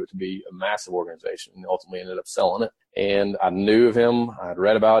sports and grew it to be a massive organization, and ultimately ended up selling it. And I knew of him. I had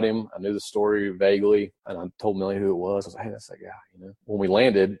read about him. I knew the story vaguely. And I told Millie who it was. I was like, hey, that's that guy. When we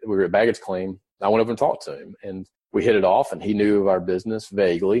landed, we were at baggage claim. I went over and talked to him. And we hit it off, and he knew of our business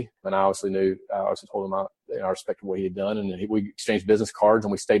vaguely. And I obviously told him I respected what he had done. And we exchanged business cards,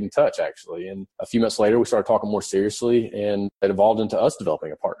 and we stayed in touch, actually. And a few months later, we started talking more seriously, and it evolved into us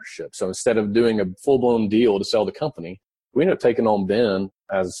developing a partnership. So instead of doing a full-blown deal to sell the company, we ended up taking on Ben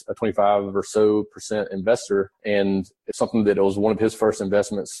as a 25% or so investor. And it's something that it was one of his first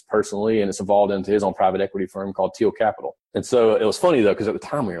investments personally. And it's evolved into his own private equity firm called Teal Capital. And so it was funny though, because at the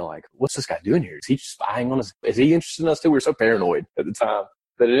time we were like, what's this guy doing here? Is he spying on us? Is he interested in us too? We were so paranoid at the time.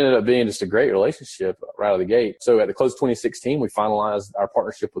 But it ended up being just a great relationship right out of the gate. So at the close of 2016, we finalized our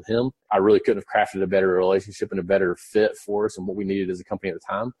partnership with him. I really couldn't have crafted a better relationship and a better fit for us and what we needed as a company at the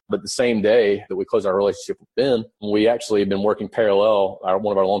time. But the same day that we closed our relationship with Ben, we actually had been working parallel.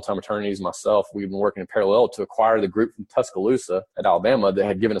 One of our longtime attorneys, myself, we've been working in parallel to acquire the group from Tuscaloosa at Alabama that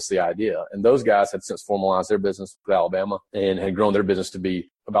had given us the idea. And those guys had since formalized their business with Alabama and had grown their business to be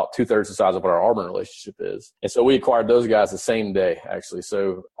about 2/3 the size of what our Auburn relationship is. And so we acquired those guys the same day, actually.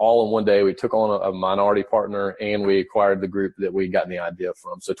 So all in one day, we took on a minority partner and we acquired the group that we got the idea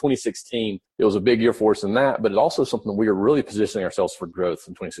from. So 2016, it was a big year for us in that, but it also something we were really positioning ourselves for growth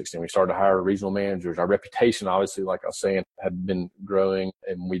in 2016. We started to hire regional managers. Our reputation, obviously, like I was saying, had been growing,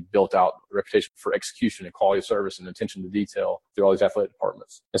 and we built out a reputation for execution and quality of service and attention to detail through all these athletic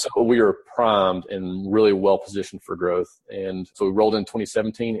departments. And so we were primed and really well positioned for growth. And so we rolled in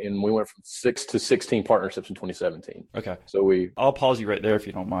 2017, and we went from 6 to 16 partnerships in 2017. Okay. So I'll pause you right there if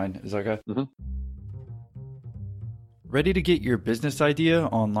you don't mind. Is that okay? Mm-hmm. Ready to get your business idea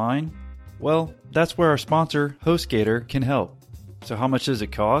online? Well, that's where our sponsor, HostGator, can help. So how much does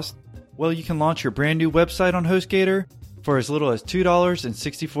it cost? Well, you can launch your brand new website on HostGator for as little as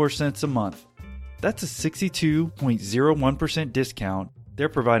 $2.64 a month. That's a 62.01% discount they're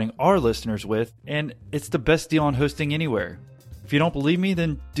providing our listeners with, and it's the best deal on hosting anywhere. If you don't believe me,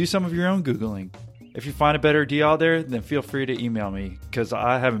 then do some of your own Googling. If you find a better deal out there, then feel free to email me, because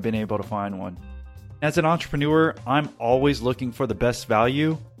I haven't been able to find one. As an entrepreneur, I'm always looking for the best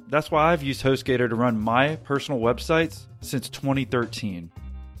value. That's why I've used HostGator to run my personal websites since 2013.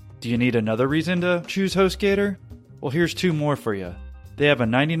 Do you need another reason to choose HostGator? Well, here's 2 more for you. They have a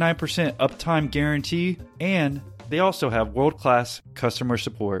 99% uptime guarantee, and they also have world-class customer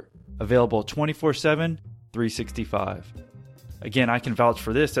support, available 24/7, 365. Again, I can vouch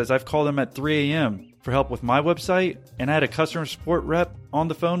for this as I've called them at 3 a.m. for help with my website, and I had a customer support rep on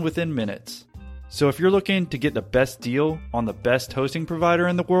the phone within minutes. So if you're looking to get the best deal on the best hosting provider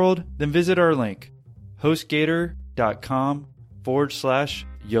in the world, then visit our link,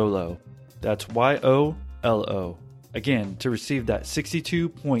 hostgator.com/YOLO. That's YOLO. Again, to receive that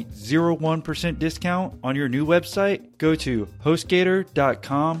 62.01% discount on your new website, go to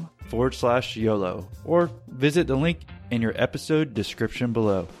hostgator.com/YOLO or visit the link in your episode description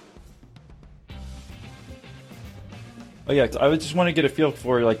below. Oh yeah, I just want to get a feel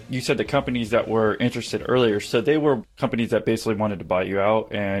for, like you said, the companies that were interested earlier. So they were companies that basically wanted to buy you out,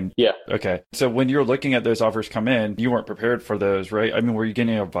 and yeah. Okay. So when you're looking at those offers come in, you weren't prepared for those, right? I mean, were you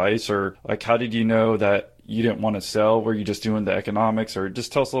getting advice, or like how did you know that you didn't want to sell? Were you just doing the economics, or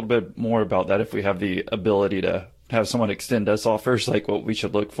just tell us a little bit more about that if we have the ability to have someone extend us offers, like what we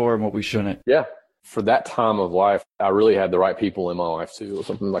should look for and what we shouldn't. Yeah. For that time of life, I really had the right people in my life too.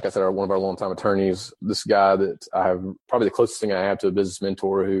 Something, like I said, one of our longtime attorneys, this guy that I have, probably the closest thing I have to a business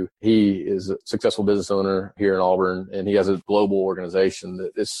mentor, who he is a successful business owner here in Auburn, and he has a global organization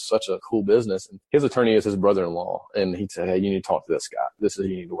that is such a cool business. And his attorney is his brother-in-law. And he said, hey, you need to talk to this guy. This is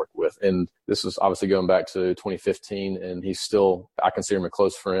who you need to work with. And this is obviously going back to 2015. And he's still, I consider him a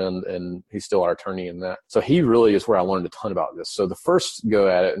close friend, and he's still our attorney in that. So he really is where I learned a ton about this. So the first go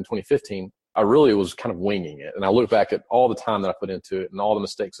at it in 2015, I really was kind of winging it. And I look back at all the time that I put into it and all the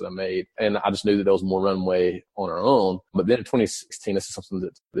mistakes that I made. And I just knew that there was more runway on our own. But then in 2016, this is something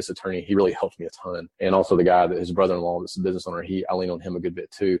that this attorney, he really helped me a ton. And also the guy that his brother-in-law, that's a business owner, I lean on him a good bit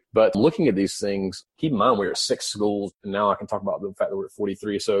too. But looking at these things, keep in mind we were at 6 schools, and now I can talk about the fact that we're at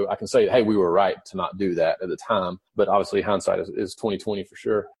 43. So I can say, hey, we were right to not do that at the time. But obviously hindsight is 2020 for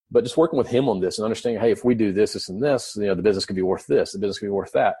sure. But just working with him on this and understanding, hey, if we do this, this, and this, the business could be worth this, the business could be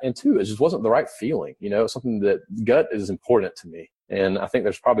worth that. And two, it just wasn't the right feeling. Something that gut is important to me. And I think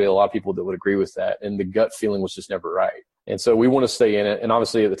there's probably a lot of people that would agree with that. And the gut feeling was just never right. And so we want to stay in it. And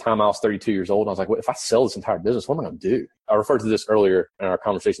obviously at the time I was 32 years old, and I was like, well, if I sell this entire business, what am I going to do? I referred to this earlier in our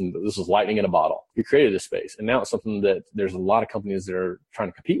conversation. This was lightning in a bottle. We created this space. And now it's something that there's a lot of companies that are trying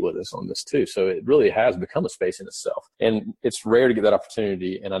to compete with us on this too. So it really has become a space in itself. And it's rare to get that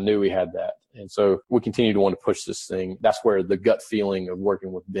opportunity. And I knew we had that. And so we continue to want to push this thing. That's where the gut feeling of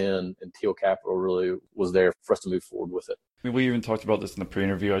working with Ben and Teal Capital really was there for us to move forward with it. I mean, we even talked about this in the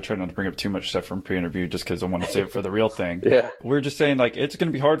pre-interview. I try not to bring up too much stuff from pre-interview just because I want to save it for the real thing. Yeah. We're just saying, like, it's going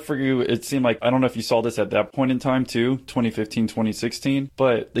to be hard for you. It seemed like, I don't know if you saw this at that point in time too, 2015, 2016,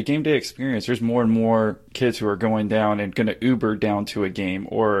 but the game day experience, there's more and more kids who are going down and going to Uber down to a game.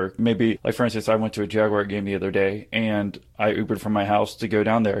 Or maybe, like, for instance, I went to a Jaguar game the other day and I Ubered from my house to go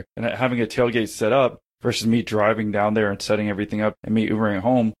down there, and having a tailgate set up versus me driving down there and setting everything up and me Ubering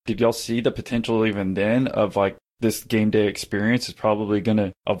home. Did y'all see the potential even then of like this game day experience is probably going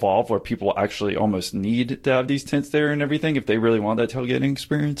to evolve where people actually almost need to have these tents there and everything if they really want that tailgating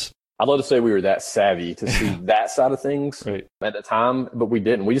experience? I'd love to say we were that savvy to see that side of things at the time, but we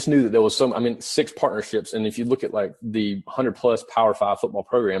didn't. We just knew that there was 6 partnerships. And if you look at like the 100+ Power 5 football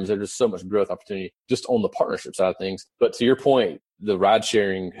programs, there's just so much growth opportunity just on the partnership side of things. But to your point, the ride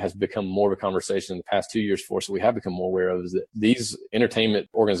sharing has become more of a conversation in the past 2 years for us. So we have become more aware of is that these entertainment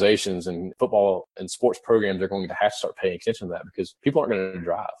organizations and football and sports programs are going to have to start paying attention to that because people aren't going to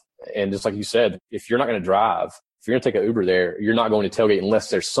drive. And just like you said, if you're not going to drive, if you're going to take an Uber there, you're not going to tailgate unless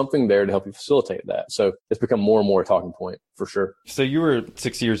there's something there to help you facilitate that. So it's become more and more a talking point for sure. So you were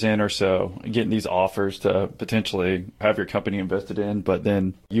 6 years in or so getting these offers to potentially have your company invested in, but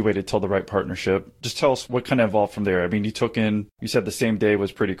then you waited till the right partnership. Just tell us what kind of evolved from there. I mean, you said the same day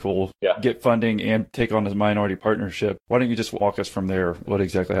was pretty cool. Yeah. Get funding and take on a minority partnership. Why don't you just walk us from there? What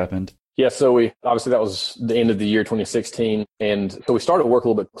exactly happened? Yeah, so obviously that was the end of the year 2016. And so we started to work a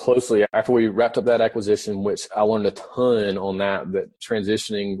little bit closely after we wrapped up that acquisition, which I learned a ton on that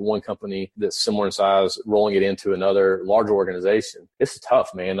transitioning one company that's similar in size, rolling it into another larger organization. It's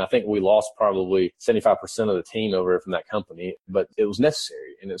tough, man. I think we lost probably 75% of the team over from that company, but it was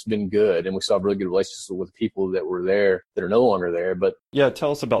necessary and it's been good. And we still have really good relationships with the people that were there that are no longer there. But yeah,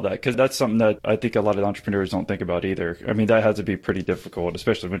 tell us about that, because that's something that I think a lot of entrepreneurs don't think about either. I mean, that has to be pretty difficult,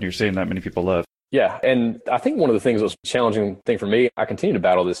 especially when you're saying that many people left. Yeah. And I think one of the things that was a challenging thing for me, I continue to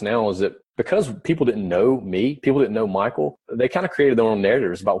battle this now, is that because people didn't know me, people didn't know Michael, they kind of created their own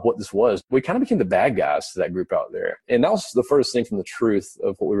narratives about what this was. We kind of became the bad guys to that group out there. And that was the furthest thing from the truth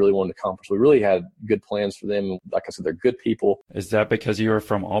of what we really wanted to accomplish. We really had good plans for them. Like I said, they're good people. Is that because you were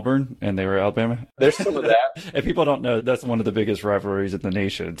from Auburn and they were Alabama? There's some of that. And people don't know that's one of the biggest rivalries in the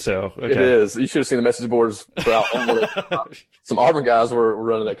nation. So okay. It is. You should have seen the message boards throughout. Some Auburn guys were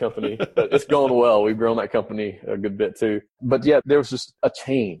running that company. But it's going well. We've grown that company a good bit too. But yeah, there was just a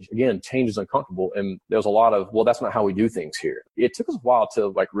change. Again, change is uncomfortable. And there was a lot of, well, that's not how we do things here. It took us a while to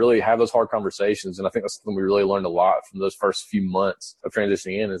like really have those hard conversations. And I think that's something we really learned a lot from those first few months of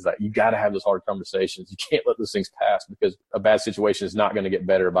transitioning in, is that you got to have those hard conversations. You can't let those things pass, because a bad situation is not going to get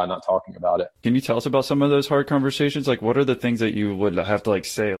better by not talking about it. Can you tell us about some of those hard conversations? Like, what are the things that you would have to like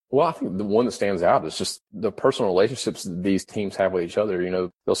say? Well, I think the one that stands out is just the personal relationships that these teams have with each other. You know,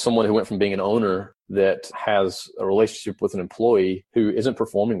 there's someone who went from being an owner that has a relationship with an employee who isn't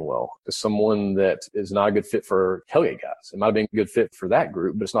performing well, to someone that is not a good fit for Tailgate guys. It might have been a good fit for that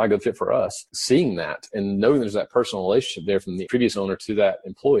group, but it's not a good fit for us. Seeing that and knowing there's that personal relationship there from the previous owner to that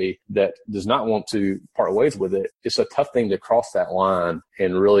employee that does not want to part ways with it, it's a tough thing to cross that line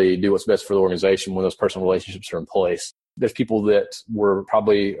and really do what's best for the organization when those personal relationships are in place. There's people that were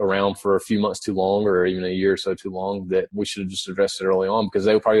probably around for a few months too long, or even a year or so too long, that we should have just addressed it early on, because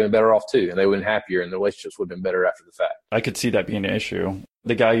they would probably been better off too, and they would have been happier, and the relationships would have been better after the fact. I could see that being an issue.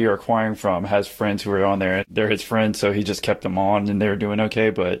 The guy you're acquiring from has friends who are on there. They're his friends, so he just kept them on and they were doing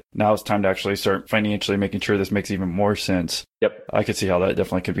okay. But now it's time to actually start financially making sure this makes even more sense. Yep. I could see how that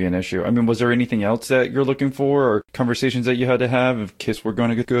definitely could be an issue. I mean, was there anything else that you're looking for, or conversations that you had to have in case we're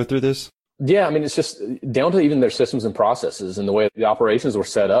going to go through this? Yeah, I mean, it's just down to even their systems and processes and the way the operations were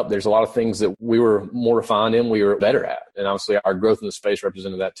set up. There's a lot of things that we were more refined in, we were better at. And obviously our growth in the space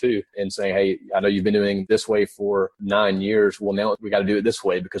represented that too. And saying, hey, I know you've been doing this way for 9 years. Well, now we got to do it this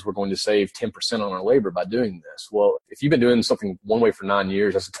way because we're going to save 10% on our labor by doing this. Well, if you've been doing something one way for 9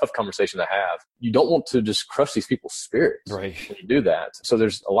 years, that's a tough conversation to have. You don't want to just crush these people's spirits right when you do that. So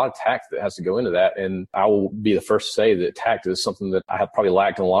there's a lot of tact that has to go into that. And I will be the first to say that tact is something that I have probably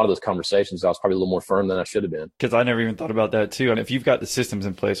lacked in a lot of those conversations. I was probably a little more firm than I should have been. Because I never even thought about that too. And if you've got the systems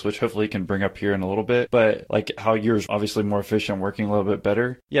in place, which hopefully you can bring up here in a little bit, but like how yours obviously more efficient, working a little bit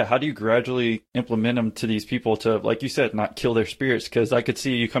better. Yeah. How do you gradually implement them to these people to, like you said, not kill their spirits? Because I could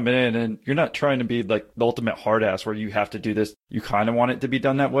see you coming in and you're not trying to be like the ultimate hard ass where you have to do this. You kind of want it to be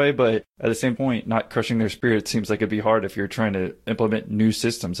done that way, but at the same point, not crushing their spirits seems like it'd be hard if you're trying to implement new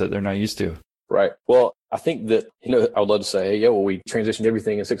systems that they're not used to. Right. Well, I think that, I would love to say, hey, yeah, well, we transitioned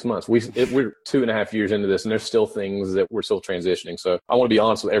everything in 6 months. We're 2.5 years into this, and there's still things that we're still transitioning. So I want to be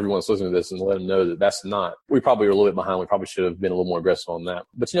honest with everyone that's listening to this and let them know that that's not, we probably are a little bit behind. We probably should have been a little more aggressive on that.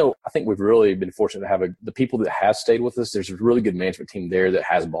 But, I think we've really been fortunate to have the people that have stayed with us. There's a really good management team there that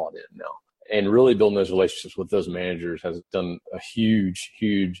has bought in now. And really building those relationships with those managers has done a huge,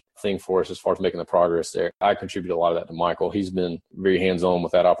 huge thing for us as far as making the progress there. I contribute a lot of that to Michael. He's been very hands-on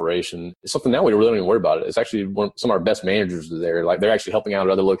with that operation. It's something now we really don't even worry about it. It's actually some of our best managers are there. Like they're actually helping out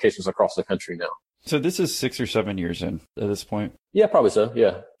at other locations across the country now. So this is 6 or 7 years in at this point? Yeah, probably so.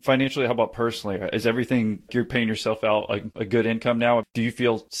 Yeah. Financially, how about personally? Is everything, you're paying yourself out a good income now? Do you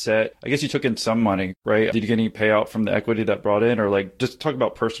feel set? I guess you took in some money, right? Did you get any payout from the equity that brought in, or just talk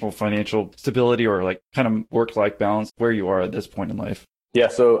about personal financial stability or kind of work-life balance, where you are at this point in life? Yeah.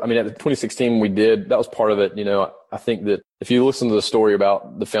 So, at the 2016, that was part of it. I think that if you listen to the story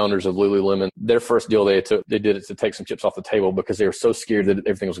about the founders of Lululemon, their first deal they did it to take some chips off the table because they were so scared that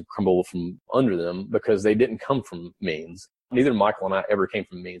everything was going to crumble from under them because they didn't come from means. Neither Michael and I ever came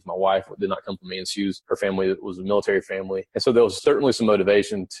from means. My wife did not come from means. Her family was a military family. And so there was certainly some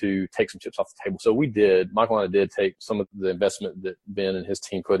motivation to take some chips off the table. So we did. Michael and I did take some of the investment that Ben and his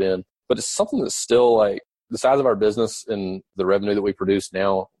team put in. But it's something that's still the size of our business and the revenue that we produce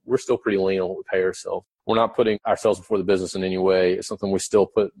now, we're still pretty lean on what we pay ourselves. We're not putting ourselves before the business in any way. It's something we still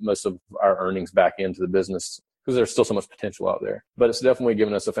put most of our earnings back into the business because there's still so much potential out there. But it's definitely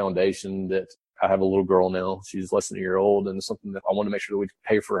given us a foundation that I have a little girl now. She's less than a year old, and it's something that I want to make sure that we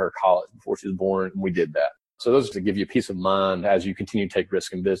pay for her college before she was born, and we did that. So those are to give you peace of mind as you continue to take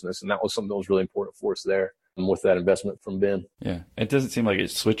risk in business, and that was something that was really important for us there. And with that investment from Ben. Yeah. It doesn't seem like it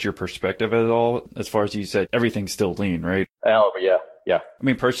switched your perspective at all, as far as you said, everything's still lean, right? Oh, yeah. Yeah.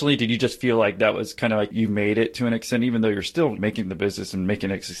 Personally, did you just feel like that was kind of like you made it to an extent, even though you're still making the business and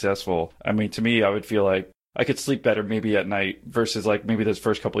making it successful? To me, I would feel like I could sleep better maybe at night versus maybe those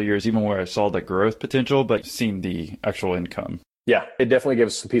first couple of years, even where I saw the growth potential, but seeing the actual income. Yeah, it definitely gave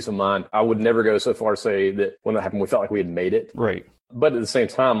us some peace of mind. I would never go so far to say that when that happened, we felt like we had made it. Right. But at the same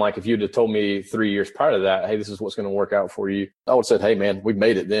time, if you'd have told me 3 years prior to that, hey, this is what's going to work out for you, I would have said, hey, man, we've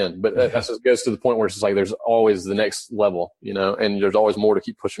made it then. But that just goes to the point where it's just there's always the next level, and there's always more to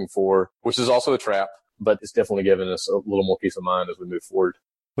keep pushing for, which is also a trap. But it's definitely given us a little more peace of mind as we move forward.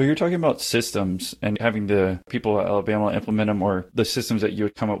 Well, you're talking about systems and having the people at Alabama implement them, or the systems that you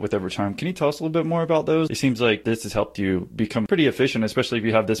would come up with over time. Can you tell us a little bit more about those? It seems like this has helped you become pretty efficient, especially if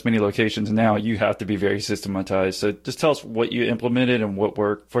you have this many locations now. You have to be very systematized. So just tell us what you implemented and what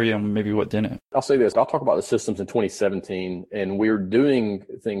worked for you and maybe what didn't. I'll say this. I'll talk about the systems in 2017, and we were doing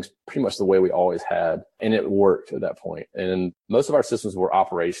things pretty much the way we always had, and it worked at that point. And most of our systems were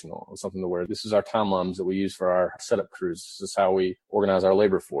operational. It was something to where this is our timelines that we use for our setup crews. This is how we organize our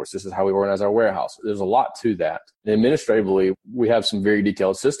labor force. This is how we organize our warehouse. There's a lot to that. And administratively, we have some very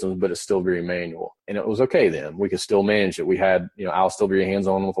detailed systems, but it's still very manual. And it was okay then. We could still manage it. We had, I was still very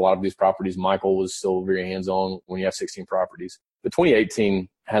hands-on with a lot of these properties. Michael was still very hands-on when you have 16 properties. But 2018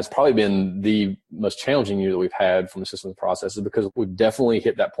 has probably been the most challenging year that we've had from the systems processes, because we've definitely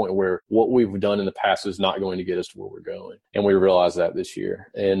hit that point where what we've done in the past is not going to get us to where we're going. And we realized that this year.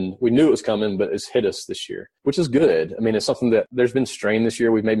 And we knew it was coming, but it's hit us this year, which is good. It's something that there's been strain this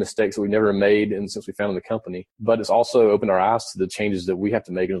year. We've made mistakes that we've never made since we founded the company. But it's also opened our eyes to the changes that we have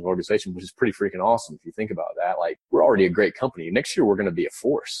to make in an organization, which is pretty freaking awesome if you think about that. We're already a great company. Next year, we're going to be a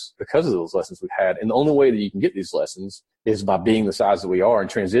force because of those lessons we've had. And the only way that you can get these lessons is by being the size that we are and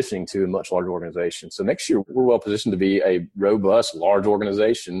transitioning to a much larger organization. So next year, we're well positioned to be a robust, large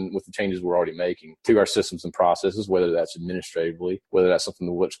organization with the changes we're already making to our systems and processes, whether that's administratively, whether that's something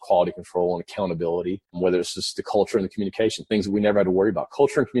to which quality control and accountability, whether it's just the culture and the communication, things that we never had to worry about.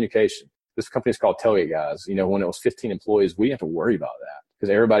 Culture and communication. This company is called Tailgate, guys. When it was 15 employees, we didn't have to worry about that,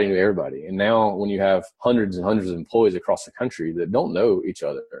 because everybody knew everybody. And now when you have hundreds and hundreds of employees across the country that don't know each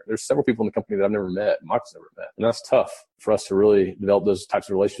other, there's several people in the company that I've never met, Michael's never met. And that's tough for us to really develop those types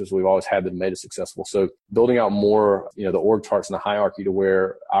of relationships we've always had that made us successful. So building out more, the org charts and the hierarchy to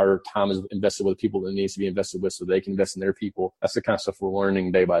where our time is invested with the people that it needs to be invested with so they can invest in their people. That's the kind of stuff we're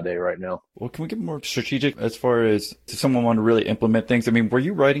learning day by day right now. Well, can we get more strategic as far as if someone want to really implement things? Were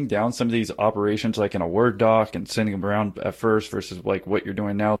you writing down some of these operations in a Word doc and sending them around at first versus what you're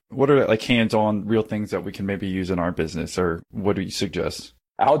doing now? What are hands-on real things that we can maybe use in our business, or what do you suggest?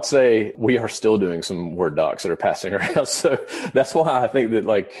 I would say we are still doing some Word docs that are passing around. So that's why I think that,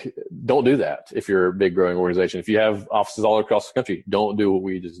 like, don't do that if you're a big growing organization. If you have offices all across the country, don't do what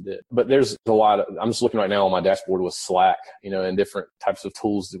we just did. But there's a lot of, I'm just looking right now on my dashboard with Slack, and different types of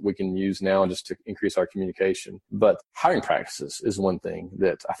tools that we can use now just to increase our communication. But hiring practices is one thing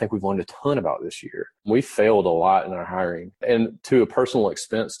that I think we've learned a ton about this year. We failed a lot in our hiring, and to a personal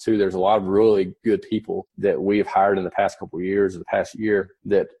expense too. There's a lot of really good people that we have hired in the past couple of years, or the past year,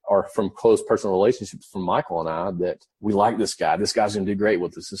 that are from close personal relationships from Michael and I, that we like this guy. This guy's going to do great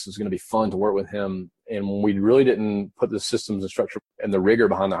with us. This is going to be fun to work with him. And we really didn't put the systems and structure and the rigor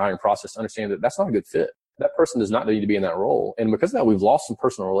behind the hiring process to understand that that's not a good fit. That person does not need to be in that role. And because of that, we've lost some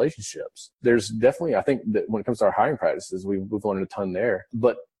personal relationships. There's definitely, I think that when it comes to our hiring practices, we've learned a ton there.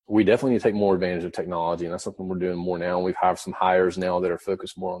 But we definitely need to take more advantage of technology, and that's something we're doing more now. We've hired some hires now that are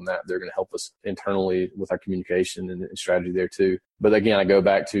focused more on that. They're going to help us internally with our communication and strategy there too. But again, I go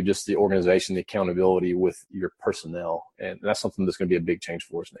back to just the organization, the accountability with your personnel, and that's something that's going to be a big change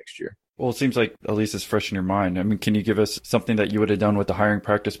for us next year. Well, it seems like at least it's fresh in your mind. I mean, can you give us something that you would have done with the hiring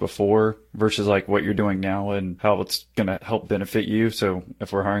practice before versus like what you're doing now and how it's going to help benefit you? So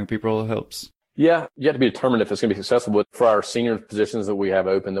if we're hiring people, it helps. Yeah, you have to be determined if it's going to be successful. But for our senior positions that we have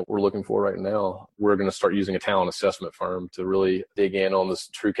open that we're looking for right now, we're going to start using a talent assessment firm to really dig in on the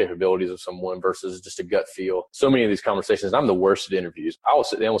true capabilities of someone versus just a gut feel. So many of these conversations, I'm the worst at interviews. I will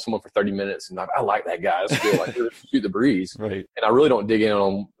sit down with someone for 30 minutes and I like that guy. I feel like shoot the breeze. Right. And I really don't dig in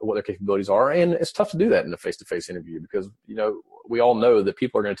on what their capabilities are. And it's tough to do that in a face-to-face interview because, we all know that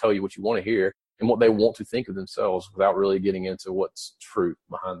people are going to tell you what you want to hear and what they want to think of themselves without really getting into what's true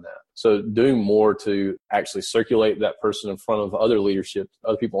behind that. So doing more to actually circulate that person in front of other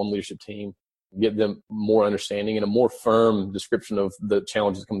people on the leadership team, get them more understanding and a more firm description of the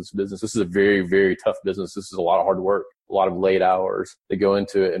challenges that come to this business. This is a very, very tough business. This is a lot of hard work, a lot of late hours that go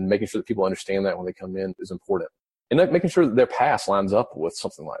into it, and making sure that people understand that when they come in is important. And making sure that their past lines up with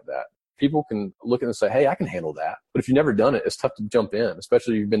something like that. People can look at it and say, hey, I can handle that. But if you've never done it, it's tough to jump in,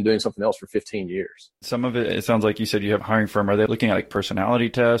 especially if you've been doing something else for 15 years. Some of it sounds like you said you have a hiring firm. Are they looking at like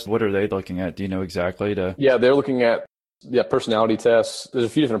personality tests? What are they looking at? Do you know exactly? Yeah, they're looking at personality tests. There's a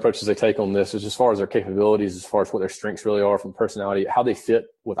few different approaches they take on this as far as their capabilities, as far as what their strengths really are from personality, how they fit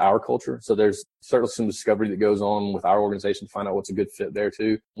with our culture. So there's certainly some discovery that goes on with our organization to find out what's a good fit there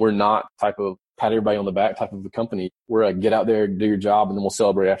too. We're not type of pat everybody on the back type of a company. We're a get out there, do your job, and then we'll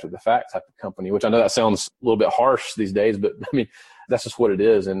celebrate after the fact type of company, which I know that sounds a little bit harsh these days, but I mean, that's just what it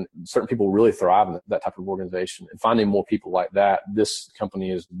is. And certain people really thrive in that type of organization. And finding more people like that, this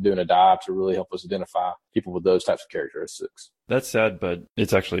company is doing a dive to really help us identify people with those types of characteristics. That's sad, but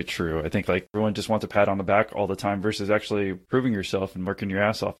it's actually true. I think like everyone just wants a pat on the back all the time versus actually proving yourself and working your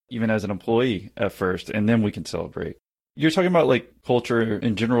ass off, even as an employee at first, and then we can celebrate. You're talking about like culture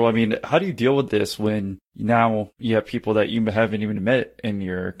in general. I mean, how do you deal with this when now you have people that you haven't even met in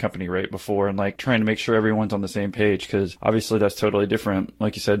your company right before and like trying to make sure everyone's on the same page? Because obviously that's totally different,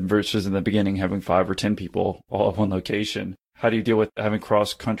 like you said, versus in the beginning having 5 or 10 people all at one location. How do you deal with having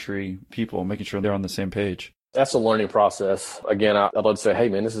cross-country people, making sure they're on the same page? That's a learning process. Again, I'd love to say, hey,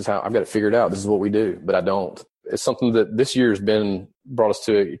 man, this is how I've got it figured out. This is what we do, but I don't. It's something that this year has brought us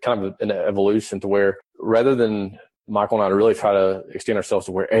to kind of an evolution to where rather than Michael and I to really try to extend ourselves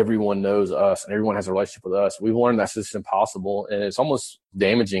to where everyone knows us and everyone has a relationship with us, we've learned that's just impossible. And it's almost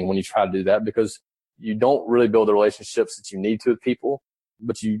damaging when you try to do that because you don't really build the relationships that you need to with people,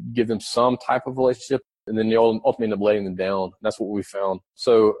 but you give them some type of relationship and then you ultimately end up letting them down. That's what we found.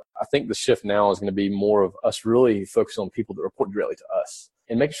 So I think the shift now is going to be more of us really focusing on people that report directly to us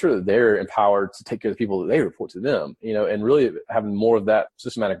and making sure that they're empowered to take care of the people that they report to them, and really having more of that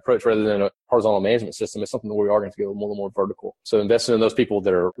systematic approach rather than a horizontal management system. It's something that we are going to go a little more vertical. So investing in those people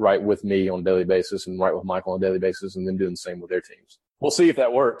that are right with me on a daily basis and right with Michael on a daily basis and then doing the same with their teams. We'll see if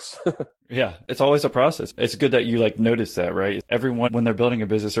that works. Yeah, it's always a process. It's good that you notice that, right? Everyone, when they're building a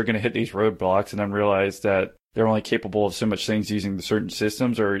business, they're going to hit these roadblocks and then realize that they're only capable of so much things using the certain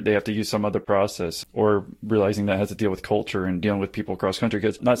systems, or they have to use some other process, or realizing that has to deal with culture and dealing with people across country.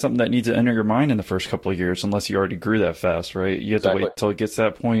 Because it's not something that needs to enter your mind in the first couple of years unless you already grew that fast, right? You have to wait till it gets to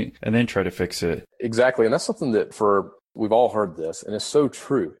that point and then try to fix it. Exactly. And that's something that we've all heard this, and it's so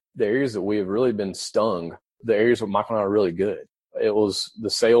true. The areas that we have really been stung, the areas where Michael and I are really good. It was the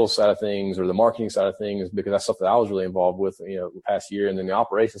sales side of things or the marketing side of things, because that's something I was really involved with, the past year. And then the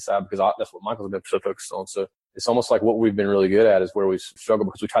operations side, because that's what Michael's been so focused on. So it's almost like what we've been really good at is where we struggle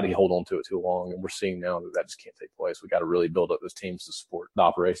because we try to hold on to it too long. And we're seeing now that just can't take place. We got to really build up those teams to support the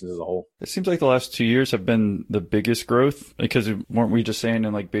operations as a whole. It seems like the last 2 years have been the biggest growth, because weren't we just saying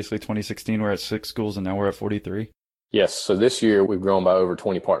in basically 2016, we're at 6 schools and now we're at 43? Yes. So this year we've grown by over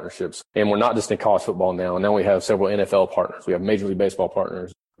 20 partnerships, and we're not just in college football now. Now we have several NFL partners. We have Major League Baseball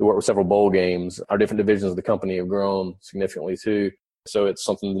partners. We work with several bowl games. Our different divisions of the company have grown significantly too. So it's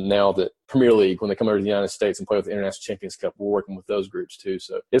something now that Premier League, when they come over to the United States and play with the International Champions Cup, we're working with those groups too.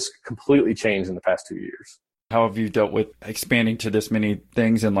 So it's completely changed in the past 2 years. How have you dealt with expanding to this many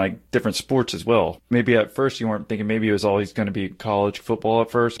things in like different sports as well? Maybe at first you weren't thinking maybe it was always going to be college football at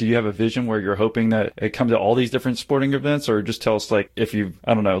first. Do you have a vision where you're hoping that it comes to all these different sporting events, or just tell us like if you,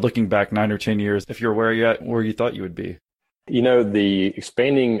 I don't know, looking back 9 or 10 years, if you're where you're at, where you thought you would be? You know, the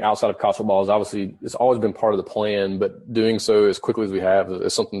expanding outside of college football is obviously, it's always been part of the plan, but doing so as quickly as we have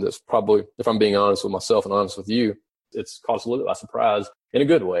is something that's probably, if I'm being honest with myself and honest with you, it's caught us a little bit by surprise in a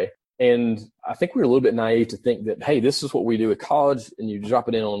good way. And I think we're a little bit naive to think that, hey, this is what we do at college, and you drop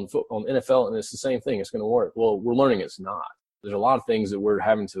it in on NFL, and it's the same thing. It's going to work. Well, we're learning it's not. There's a lot of things that we're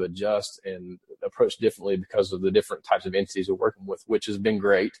having to adjust and approach differently because of the different types of entities we're working with, which has been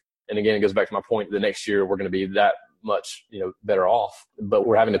great. And again, it goes back to my point. The next year, we're going to be that much, better off. But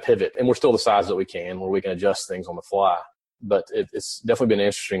we're having to pivot, and we're still the size that we can, where we can adjust things on the fly. But it's definitely been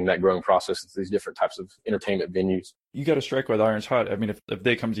interesting, that growing process of these different types of entertainment venues. You got to strike while the iron's hot. I mean, if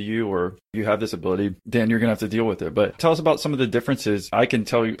they come to you or you have this ability, then you're going to have to deal with it. But tell us about some of the differences. I can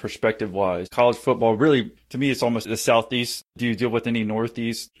tell you perspective-wise. College football, really, to me, it's almost the Southeast. Do you deal with any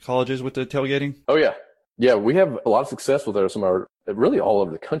Northeast colleges with the tailgating? Oh, yeah. Yeah, we have a lot of success with some of our, really all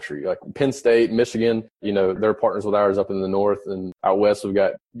over the country, like Penn State, Michigan, they're partners with ours up in the north, and out west we've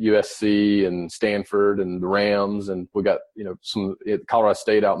got USC and Stanford and the Rams, and we got, some Colorado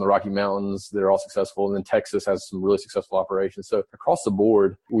State out in the Rocky Mountains. They're all successful. And then Texas has some really successful operations. So across the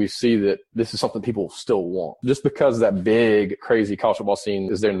board, we see that this is something people still want. Just because that big, crazy college football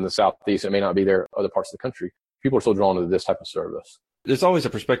scene is there in the Southeast, it may not be there in other parts of the country. People are still drawn to this type of service. There's always a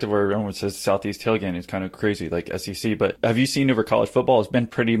perspective where everyone says Southeast tailgating is kind of crazy, like SEC. But have you seen over college football has been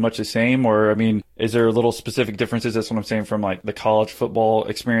pretty much the same? Or, I mean, is there little specific differences? That's what I'm saying, from like the college football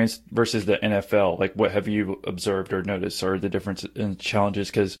experience versus the NFL. Like, what have you observed or noticed, or the difference in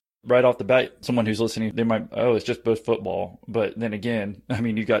challenges? Because right off the bat, someone who's listening, they might, it's just both football. But then again, I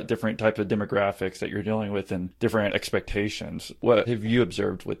mean, you got different types of demographics that you're dealing with and different expectations. What have you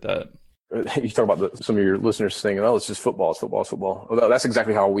observed with that? You talk about some of your listeners saying, it's just football, it's football, it's football. Well, that's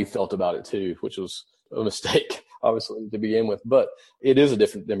exactly how we felt about it too, which was a mistake, obviously, to begin with. But it is a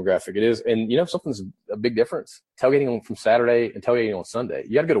different demographic. It is. And, something's a big difference. Tailgating from Saturday and tailgating on Sunday.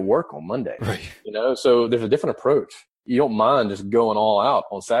 You got to go to work on Monday. Right. So there's a different approach. You don't mind just going all out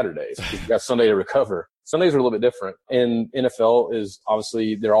on Saturdays. You've got Sunday to recover. Sundays are a little bit different. And NFL is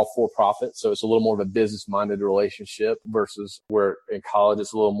obviously, they're all for profit. So it's a little more of a business minded relationship versus where in college,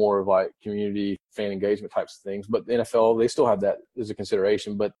 it's a little more of like community fan engagement types of things. But the NFL, they still have that as a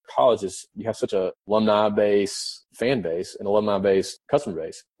consideration. But colleges, you have such a alumni base, fan base, and alumni base, customer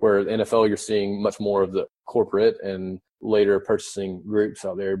base, where the NFL, you're seeing much more of the corporate and later purchasing groups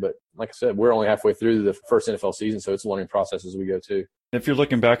out there. But like I said, we're only halfway through the first NFL season. So it's a learning process as we go too. If you're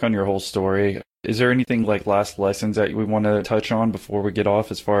looking back on your whole story, is there anything like last lessons that we want to touch on before we get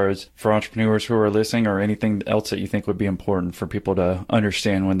off, as far as for entrepreneurs who are listening, or anything else that you think would be important for people to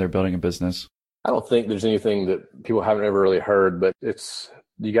understand when they're building a business? I don't think there's anything that people haven't ever really heard, but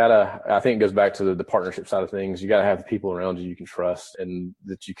I think it goes back to the partnership side of things. You got to have the people around you can trust and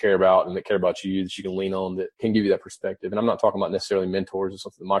that you care about, and that care about you, that you can lean on, that can give you that perspective. And I'm not talking about necessarily mentors. It's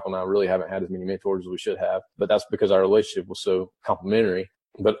something that Michael and I really haven't had as many mentors as we should have, but that's because our relationship was so complementary.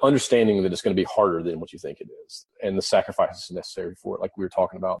 But understanding that it's going to be harder than what you think it is, and the sacrifices necessary for it. Like we were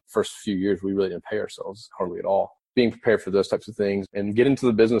talking about, first few years, we really didn't pay ourselves hardly at all. Being prepared for those types of things and get into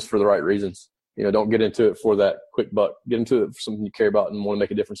the business for the right reasons. Don't get into it for that quick buck. Get into it for something you care about and want to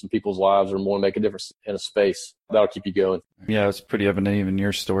make a difference in people's lives, or want to make a difference in a space. That'll keep you going. Yeah, it's pretty evident even in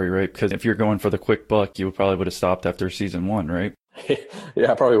your story, right? Because if you're going for the quick buck, you probably would have stopped after season 1, right?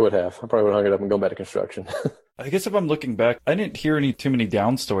 Yeah, I probably would have. I probably would have hung it up and gone back to construction. I guess if I'm looking back, I didn't hear too many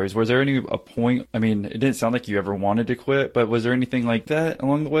down stories. Was there a point? I mean, it didn't sound like you ever wanted to quit, but was there anything like that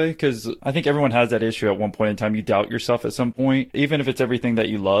along the way? Because I think everyone has that issue at one point in time. You doubt yourself at some point, even if it's everything that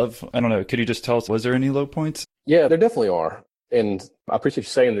you love. I don't know. Could you just tell us, was there any low points? Yeah, there definitely are. And I appreciate you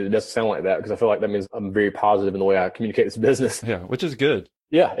saying that it doesn't sound like that, because I feel like that means I'm very positive in the way I communicate this business. Yeah, which is good.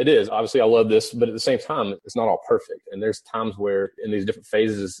 Yeah, it is. Obviously, I love this, but at the same time, it's not all perfect. And there's times where in these different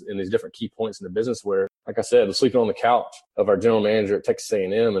phases, in these different key points in the business where, like I said, sleeping on the couch of our general manager at Texas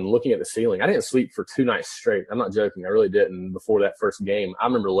A&M and looking at the ceiling. I didn't sleep for 2 nights straight. I'm not joking. I really didn't before that first game. I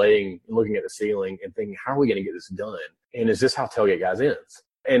remember laying and looking at the ceiling and thinking, how are we going to get this done? And is this how Tailgate Guys ends?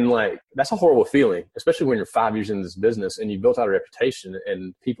 And like, that's a horrible feeling, especially when you're 5 years in this business and you've built out a reputation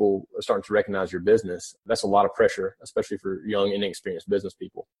and people are starting to recognize your business. That's a lot of pressure, especially for young, inexperienced business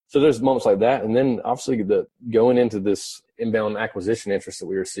people. So there's moments like that. And then obviously going into this inbound acquisition interest that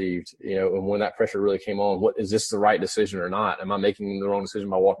we received, and when that pressure really came on, is this the right decision or not? Am I making the wrong decision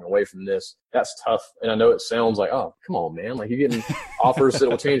by walking away from this? That's tough. And I know it sounds like, oh, come on, man. Like, you're getting offers that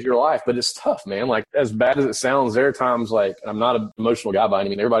will change your life, but it's tough, man. Like, as bad as it sounds, there are times, like, I'm not an emotional guy by any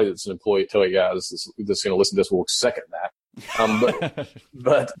means. Everybody that's an employee at Tailgate Guys that's going to listen to this will second that.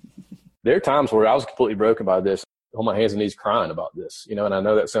 But there are times where I was completely broken by this, on my hands and knees crying about this, and I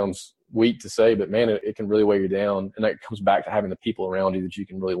know that sounds weak to say, but man, it can really weigh you down. And that comes back to having the people around you that you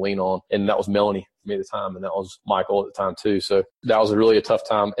can really lean on. And that was Melanie for me at the time. And that was Michael at the time too. So that was really a tough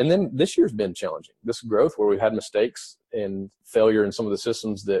time. And then this year's been challenging. This growth where we've had mistakes and failure in some of the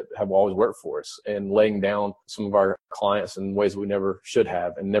systems that have always worked for us, and laying down some of our clients in ways that we never should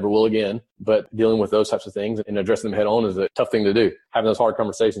have and never will again. But dealing with those types of things and addressing them head on is a tough thing to do. Having those hard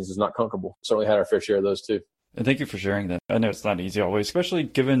conversations is not comfortable. Certainly had our fair share of those too. And thank you for sharing that. I know it's not easy always, especially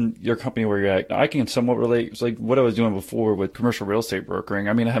given your company where you're at. I can somewhat relate. It's like what I was doing before with commercial real estate brokering.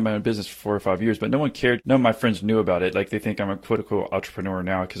 I mean, I had my own business for 4 or 5 years, but no one cared. None of my friends knew about it. Like, they think I'm a quote unquote entrepreneur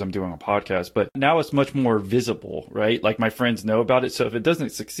now because I'm doing a podcast. But now it's much more visible, right? Like, my friends know about it. So if it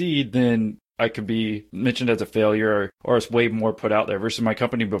doesn't succeed, then I could be mentioned as a failure, or it's way more put out there versus my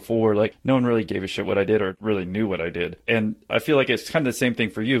company before. Like, no one really gave a shit what I did or really knew what I did. And I feel like it's kind of the same thing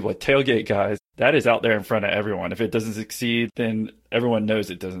for you. Like, Tailgate Guys, that is out there in front of everyone. If it doesn't succeed, then everyone knows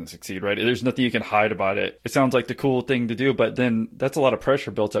it doesn't succeed, right? There's nothing you can hide about it. It sounds like the cool thing to do, but then that's a lot of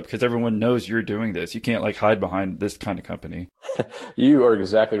pressure built up because everyone knows you're doing this. You can't like hide behind this kind of company. You are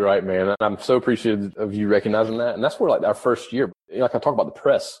exactly right, man. And I'm so appreciative of you recognizing that. And that's where, like, our first year, like I talk about the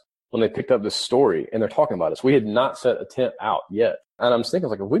press, when they picked up this story and they're talking about us. We had not set a tent out yet. And I'm thinking,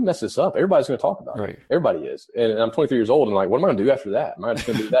 like, if we mess this up, everybody's going to talk about it. Everybody is. And I'm 23 years old and like, what am I going to do after that? Am I just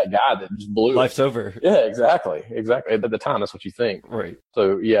going to be that guy that just blew it? Life's over. Yeah, exactly. At the time, that's what you think. Right.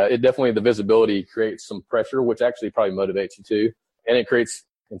 So yeah, it definitely, the visibility creates some pressure, which actually probably motivates you too. And it creates,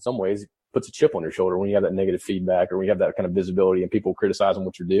 in some ways, puts a chip on your shoulder when you have that negative feedback or when you have that kind of visibility and people criticizing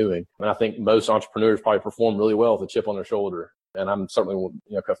what you're doing. And I think most entrepreneurs probably perform really well with a chip on their shoulder. And I'm certainly,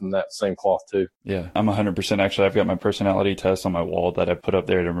 cut from that same cloth too. Yeah, I'm 100%. Actually, I've got my personality test on my wall that I put up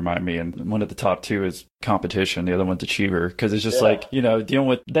there to remind me. And one of the top two is competition. The other one's achiever. Because it's just like, dealing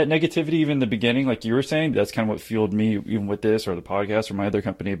with that negativity even in the beginning, like you were saying, that's kind of what fueled me even with this or the podcast or my other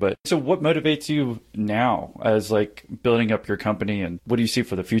company. But so what motivates you now as like building up your company, and what do you see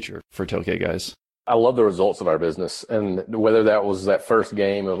for the future for Tailgate Guys? I love the results of our business. And whether that was that first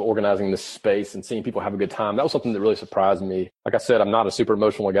game of organizing this space and seeing people have a good time, that was something that really surprised me. Like I said, I'm not a super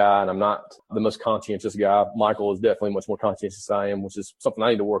emotional guy and I'm not the most conscientious guy. Michael is definitely much more conscientious than I am, which is something I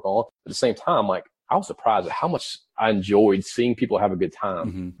need to work on. At the same time, like, I was surprised at how much I enjoyed seeing people have a good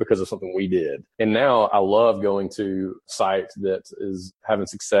time because of something we did. And now I love going to a site that is having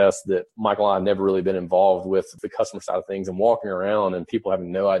success that Michael and I have never really been involved with, the customer side of things, and walking around and people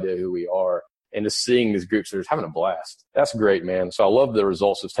having no idea who we are. And just seeing these groups that are just having a blast. That's great, man. So I love the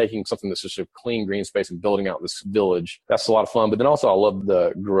results of taking something that's just a clean green space and building out this village. That's a lot of fun. But then also I love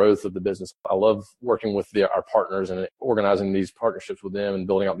the growth of the business. I love working with our partners and organizing these partnerships with them and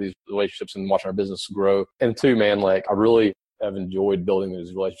building out these relationships and watching our business grow. And two, man, like, I really have enjoyed building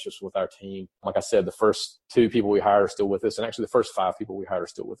these relationships with our team. Like I said, the first 2 people we hired are still with us. And actually the first 5 people we hired are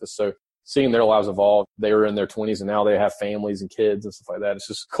still with us. So seeing their lives evolve, they were in their 20s and now they have families and kids and stuff like that. It's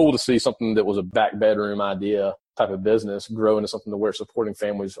just cool to see something that was a back bedroom idea type of business grow into something that we're supporting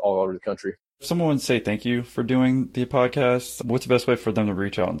families all over the country. If someone would say thank you for doing the podcast, what's the best way for them to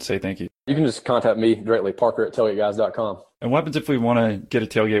reach out and say thank you? You can just contact me directly, Parker@tailgateguys.com. And what happens if we want to get a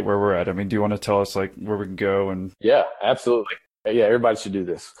tailgate where we're at? I mean, do you want to tell us like where we can go? And yeah, absolutely. Yeah, everybody should do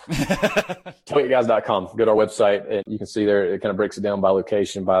this. Tailgateguys.com. Go to our website and you can see there, it kind of breaks it down by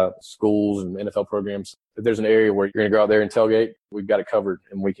location, by schools and NFL programs. If there's an area where you're going to go out there and tailgate, we've got it covered,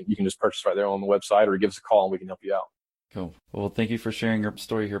 and you can just purchase right there on the website or give us a call and we can help you out. Cool. Well, thank you for sharing your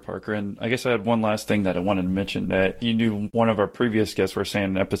story here, Parker. And I guess I had one last thing that I wanted to mention that you knew one of our previous guests were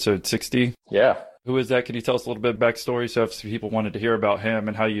saying in episode 60. Yeah. Who is that? Could you tell us a little bit of backstory so if people wanted to hear about him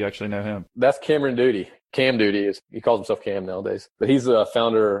and how you actually know him? That's Cameron Duty. Cam Duty he calls himself Cam nowadays, but he's the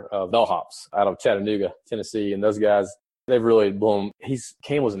founder of Bellhops out of Chattanooga, Tennessee. And those guys, they've really blown.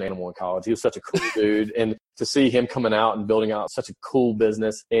 Cam was an animal in college. He was such a cool dude. And to see him coming out and building out such a cool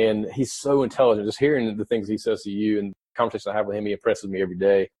business, and he's so intelligent, just hearing the things he says to you and Conversations I have with him, he impresses me every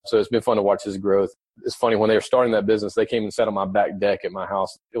day. So it's been fun to watch his growth. It's funny, when they were starting that business, they came and sat on my back deck at my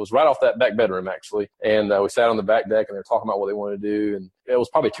house. It was right off that back bedroom, actually. And we sat on the back deck and they were talking about what they wanted to do. And it was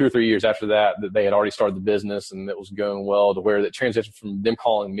probably 2 or 3 years after that they had already started the business, and it was going well, to where it transitioned from them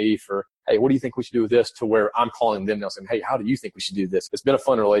calling me for, hey, what do you think we should do with this, to where I'm calling them now saying, hey, how do you think we should do this? It's been a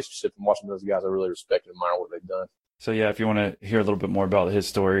fun relationship, and watching those guys, I really respect and admire what they've done. So yeah, if you want to hear a little bit more about his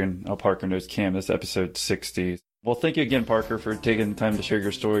story and how Parker knows Cam, that's episode 60. Well, thank you again, Parker, for taking the time to share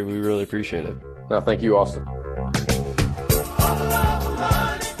your story. We really appreciate it. No, thank you, Austin.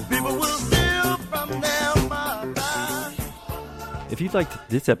 If you liked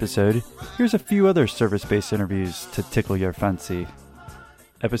this episode, here's a few other service-based interviews to tickle your fancy.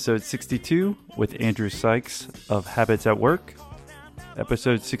 Episode 62 with Andrew Sykes of Habits at Work.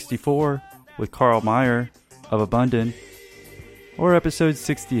 Episode 64 with Carl Meyer of Abundant. Or episode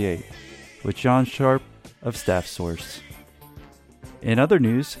 68 with John Sharp of Staff Source. In other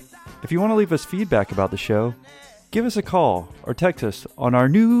news, if you want to leave us feedback about the show, give us a call or text us on our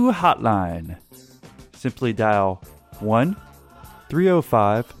new hotline. Simply dial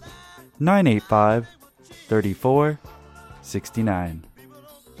 1-305-985-3469.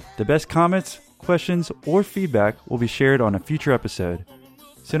 The best comments, questions, or feedback will be shared on a future episode,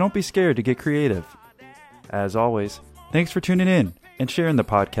 so don't be scared to get creative. As always, thanks for tuning in and sharing the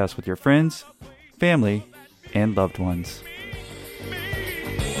podcast with your friends, family, and loved ones.